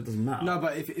 so it doesn't matter. No,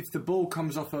 but if the ball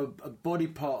comes off a body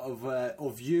part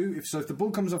of you, if the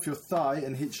ball comes off your thigh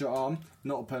and hits your arm,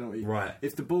 not a penalty. Right.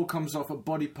 If the ball comes off a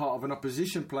body part of an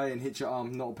opposition player and hits your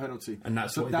arm, not a penalty. And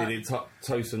that's what he did.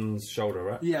 Tosun's shoulder,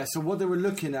 right? Yeah. So what they were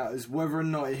looking at is whether or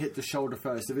not it hit the shoulder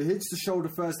first. If it hits the shoulder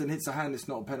first and hits the hand, it's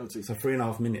not a penalty. So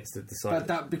 3.5 minutes to decide. But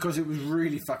that because it was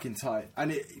really fucking tight,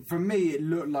 and for me it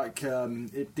looked like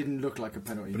it didn't look like a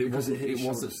penalty. But it wasn't.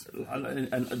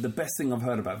 And the best thing I've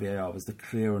heard about VAR was the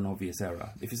clear and obvious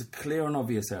error. If it's a clear and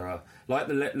obvious error, like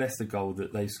the Leicester goal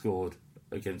that they scored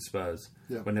against Spurs,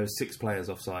 when there were 6 players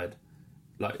offside,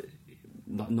 like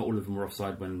not all of them were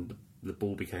offside when the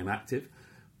ball became active,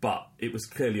 but it was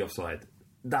clearly offside.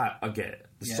 That I get.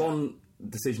 The Son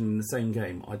decision in the same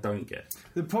game, I don't get.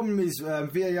 The problem is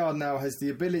VAR now has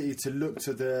the ability to look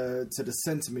to the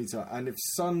centimetre, and if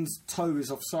Son's toe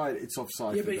is offside, it's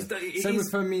offside. Yeah, but same with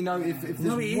Firmino. If it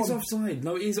is offside.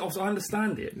 No, it is offside. I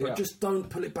understand it, but just don't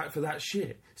pull it back for that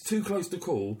shit. It's too close to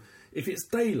call. If it's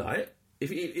daylight. If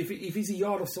he's a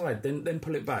yard offside, then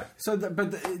pull it back. So,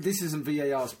 but this isn't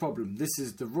VAR's problem. This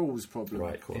is the rules problem.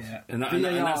 Right, of course. Yeah. And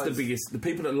that's the biggest. The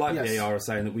people that like VAR are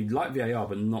saying that we like VAR,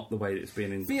 but not the way that it's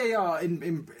been in. VAR,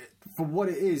 for what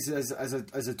it is as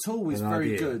a tool, is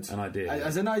very good. An idea.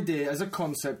 As an idea, as a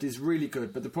concept, is really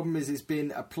good. But the problem is, it's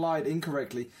being applied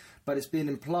incorrectly. But it's being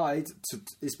applied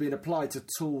to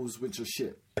tools which are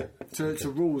shit, to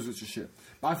rules which are shit.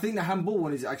 But I think the handball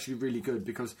one is actually really good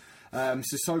because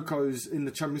Sissoko's in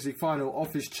the Champions League final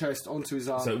off his chest onto his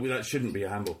arm. So that shouldn't be a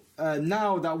handball.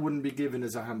 Now that wouldn't be given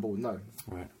as a handball, no.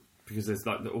 Right, because there's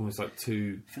almost like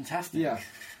two. Fantastic. Yeah.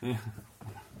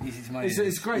 Music to my ears.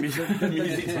 It's great. Music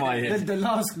to my ears. The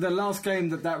last game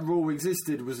that rule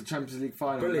existed was a Champions League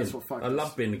final. Brilliant. That's what fucked I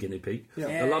love being a guinea pig. Yeah.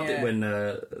 I loved it when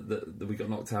we got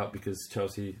knocked out because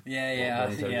Chelsea.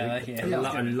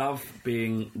 I love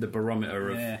being the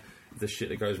barometer of the shit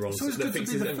that goes wrong. So it's good to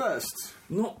be the first.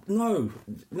 No,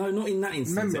 not in that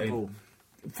instance. Memorable.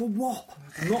 For what?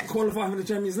 Not qualifying for the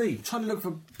Champions League. Trying to look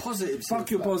for positives.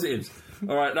 Fuck your positives.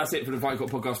 All right, that's it for the Fight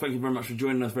Club podcast. Thank you very much for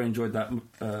joining us. Very enjoyed that.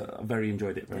 Very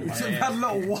enjoyed it. Very much. We've had a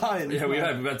lot of wine. Yeah, we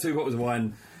have. We've had 2 bottles of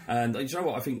wine. And you know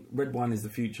what? I think red wine is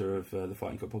the future of the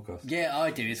Fighting Cup podcast. Yeah,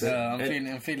 I do.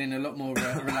 I'm feeling a lot more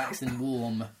relaxed and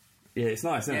warm. Yeah, it's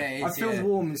nice, isn't it? I feel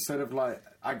warm instead of like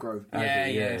aggro.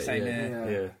 Same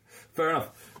here. Fair enough.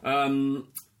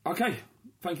 Okay.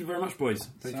 Thank you very much, boys.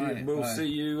 Thank you. We'll see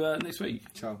you next week.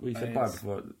 Ciao. We said bye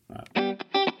before. Right.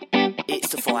 It's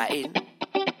the fighting.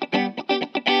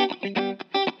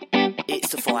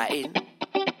 It's the fighting.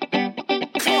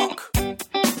 Clock.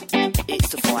 It's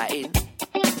the fighting.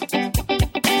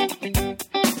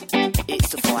 It's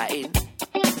the fighting.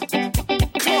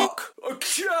 Clock.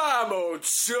 Come on,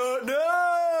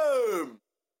 Tottenham.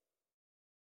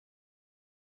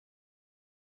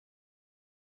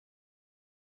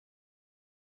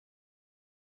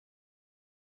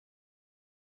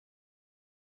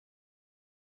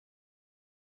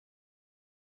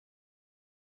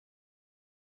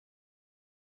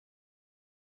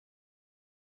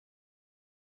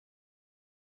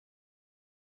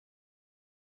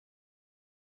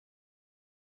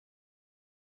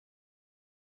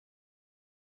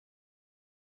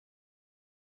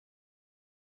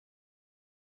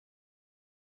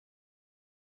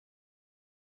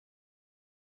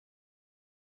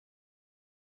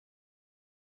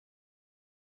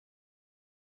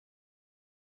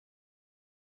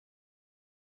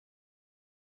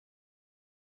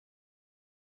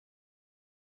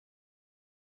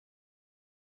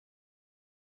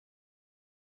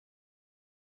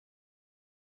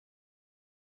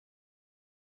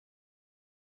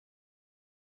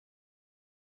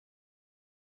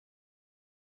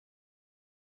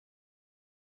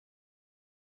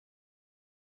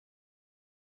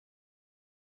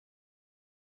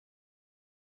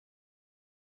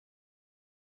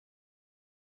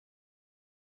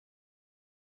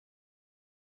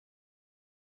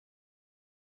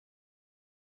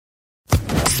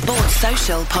 Sports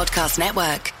Social Podcast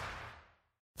Network.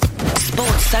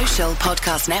 Sports Social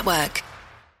Podcast Network.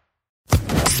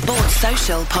 Sports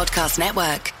Social Podcast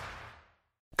Network.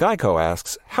 Geico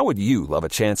asks, how would you love a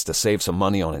chance to save some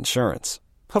money on insurance?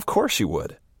 Of course you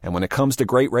would. And when it comes to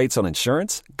great rates on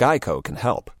insurance, Geico can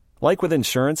help. Like with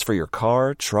insurance for your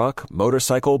car, truck,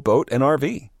 motorcycle, boat, and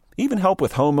RV. Even help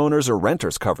with homeowners or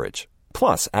renters coverage.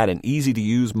 Plus, add an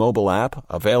easy-to-use mobile app,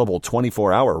 available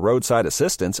 24-hour roadside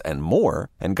assistance, and more,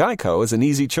 and Geico is an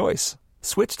easy choice.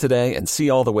 Switch today and see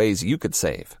all the ways you could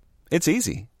save. It's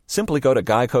easy. Simply go to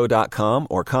geico.com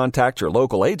or contact your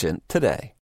local agent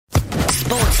today.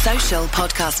 Sports Social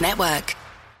Podcast Network.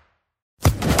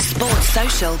 Sports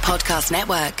Social Podcast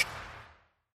Network.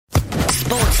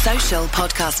 Sports Social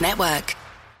Podcast Network.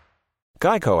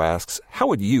 Geico asks, how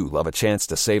would you love a chance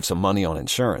to save some money on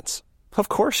insurance? Of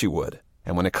course you would.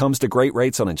 And when it comes to great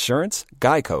rates on insurance,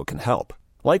 Geico can help.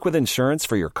 Like with insurance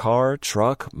for your car,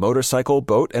 truck, motorcycle,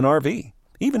 boat, and RV.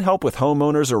 Even help with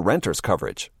homeowners or renters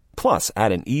coverage. Plus,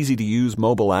 add an easy-to-use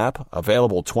mobile app,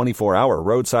 available 24-hour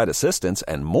roadside assistance,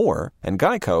 and more, and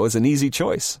Geico is an easy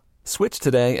choice. Switch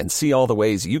today and see all the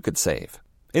ways you could save.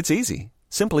 It's easy.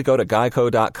 Simply go to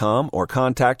geico.com or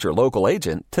contact your local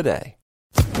agent today.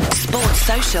 Sports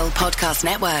Social Podcast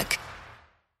Network.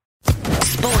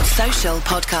 Sports Social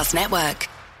Podcast Network.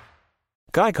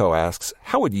 Geico asks,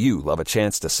 how would you love a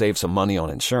chance to save some money on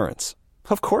insurance?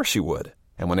 Of course you would.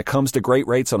 And when it comes to great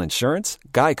rates on insurance,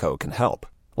 Geico can help.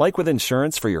 Like with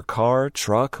insurance for your car,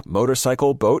 truck,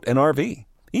 motorcycle, boat, and RV.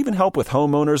 Even help with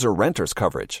homeowners or renters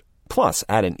coverage. Plus,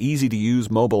 add an easy-to-use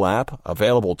mobile app,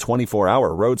 available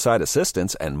 24-hour roadside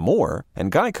assistance, and more,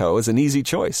 and Geico is an easy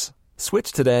choice.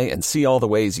 Switch today and see all the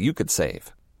ways you could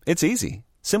save. It's easy.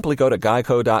 Simply go to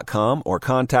geico.com or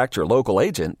contact your local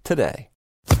agent today.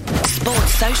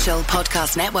 Sports Social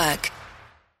Podcast Network.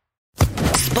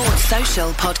 Sports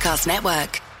Social Podcast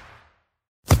Network.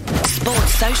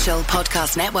 Sports Social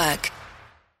Podcast Network.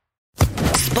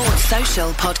 Sports Social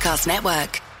Podcast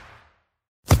Network.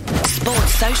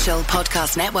 Sports Social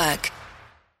Podcast Network.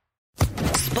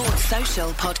 Sports Social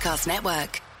Podcast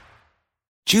Network.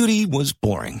 Judy was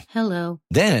boring. Hello.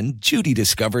 Then Judy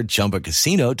discovered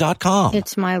ChumbaCasino.com.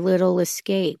 It's my little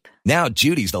escape. Now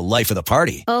Judy's the life of the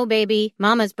party. Oh, baby,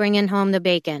 mama's bringing home the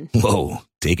bacon. Whoa,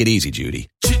 take it easy, Judy.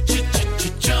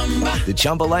 The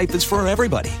Chumba life is for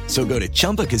everybody. So go to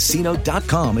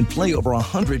ChumbaCasino.com and play over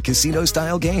 100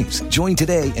 casino-style games. Join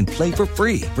today and play for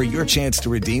free for your chance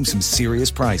to redeem some serious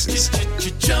prizes.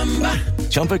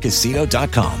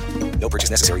 ChumbaCasino.com. No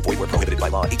purchase necessary. Void where prohibited by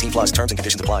law. 18+ terms and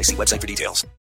conditions apply. See website for details.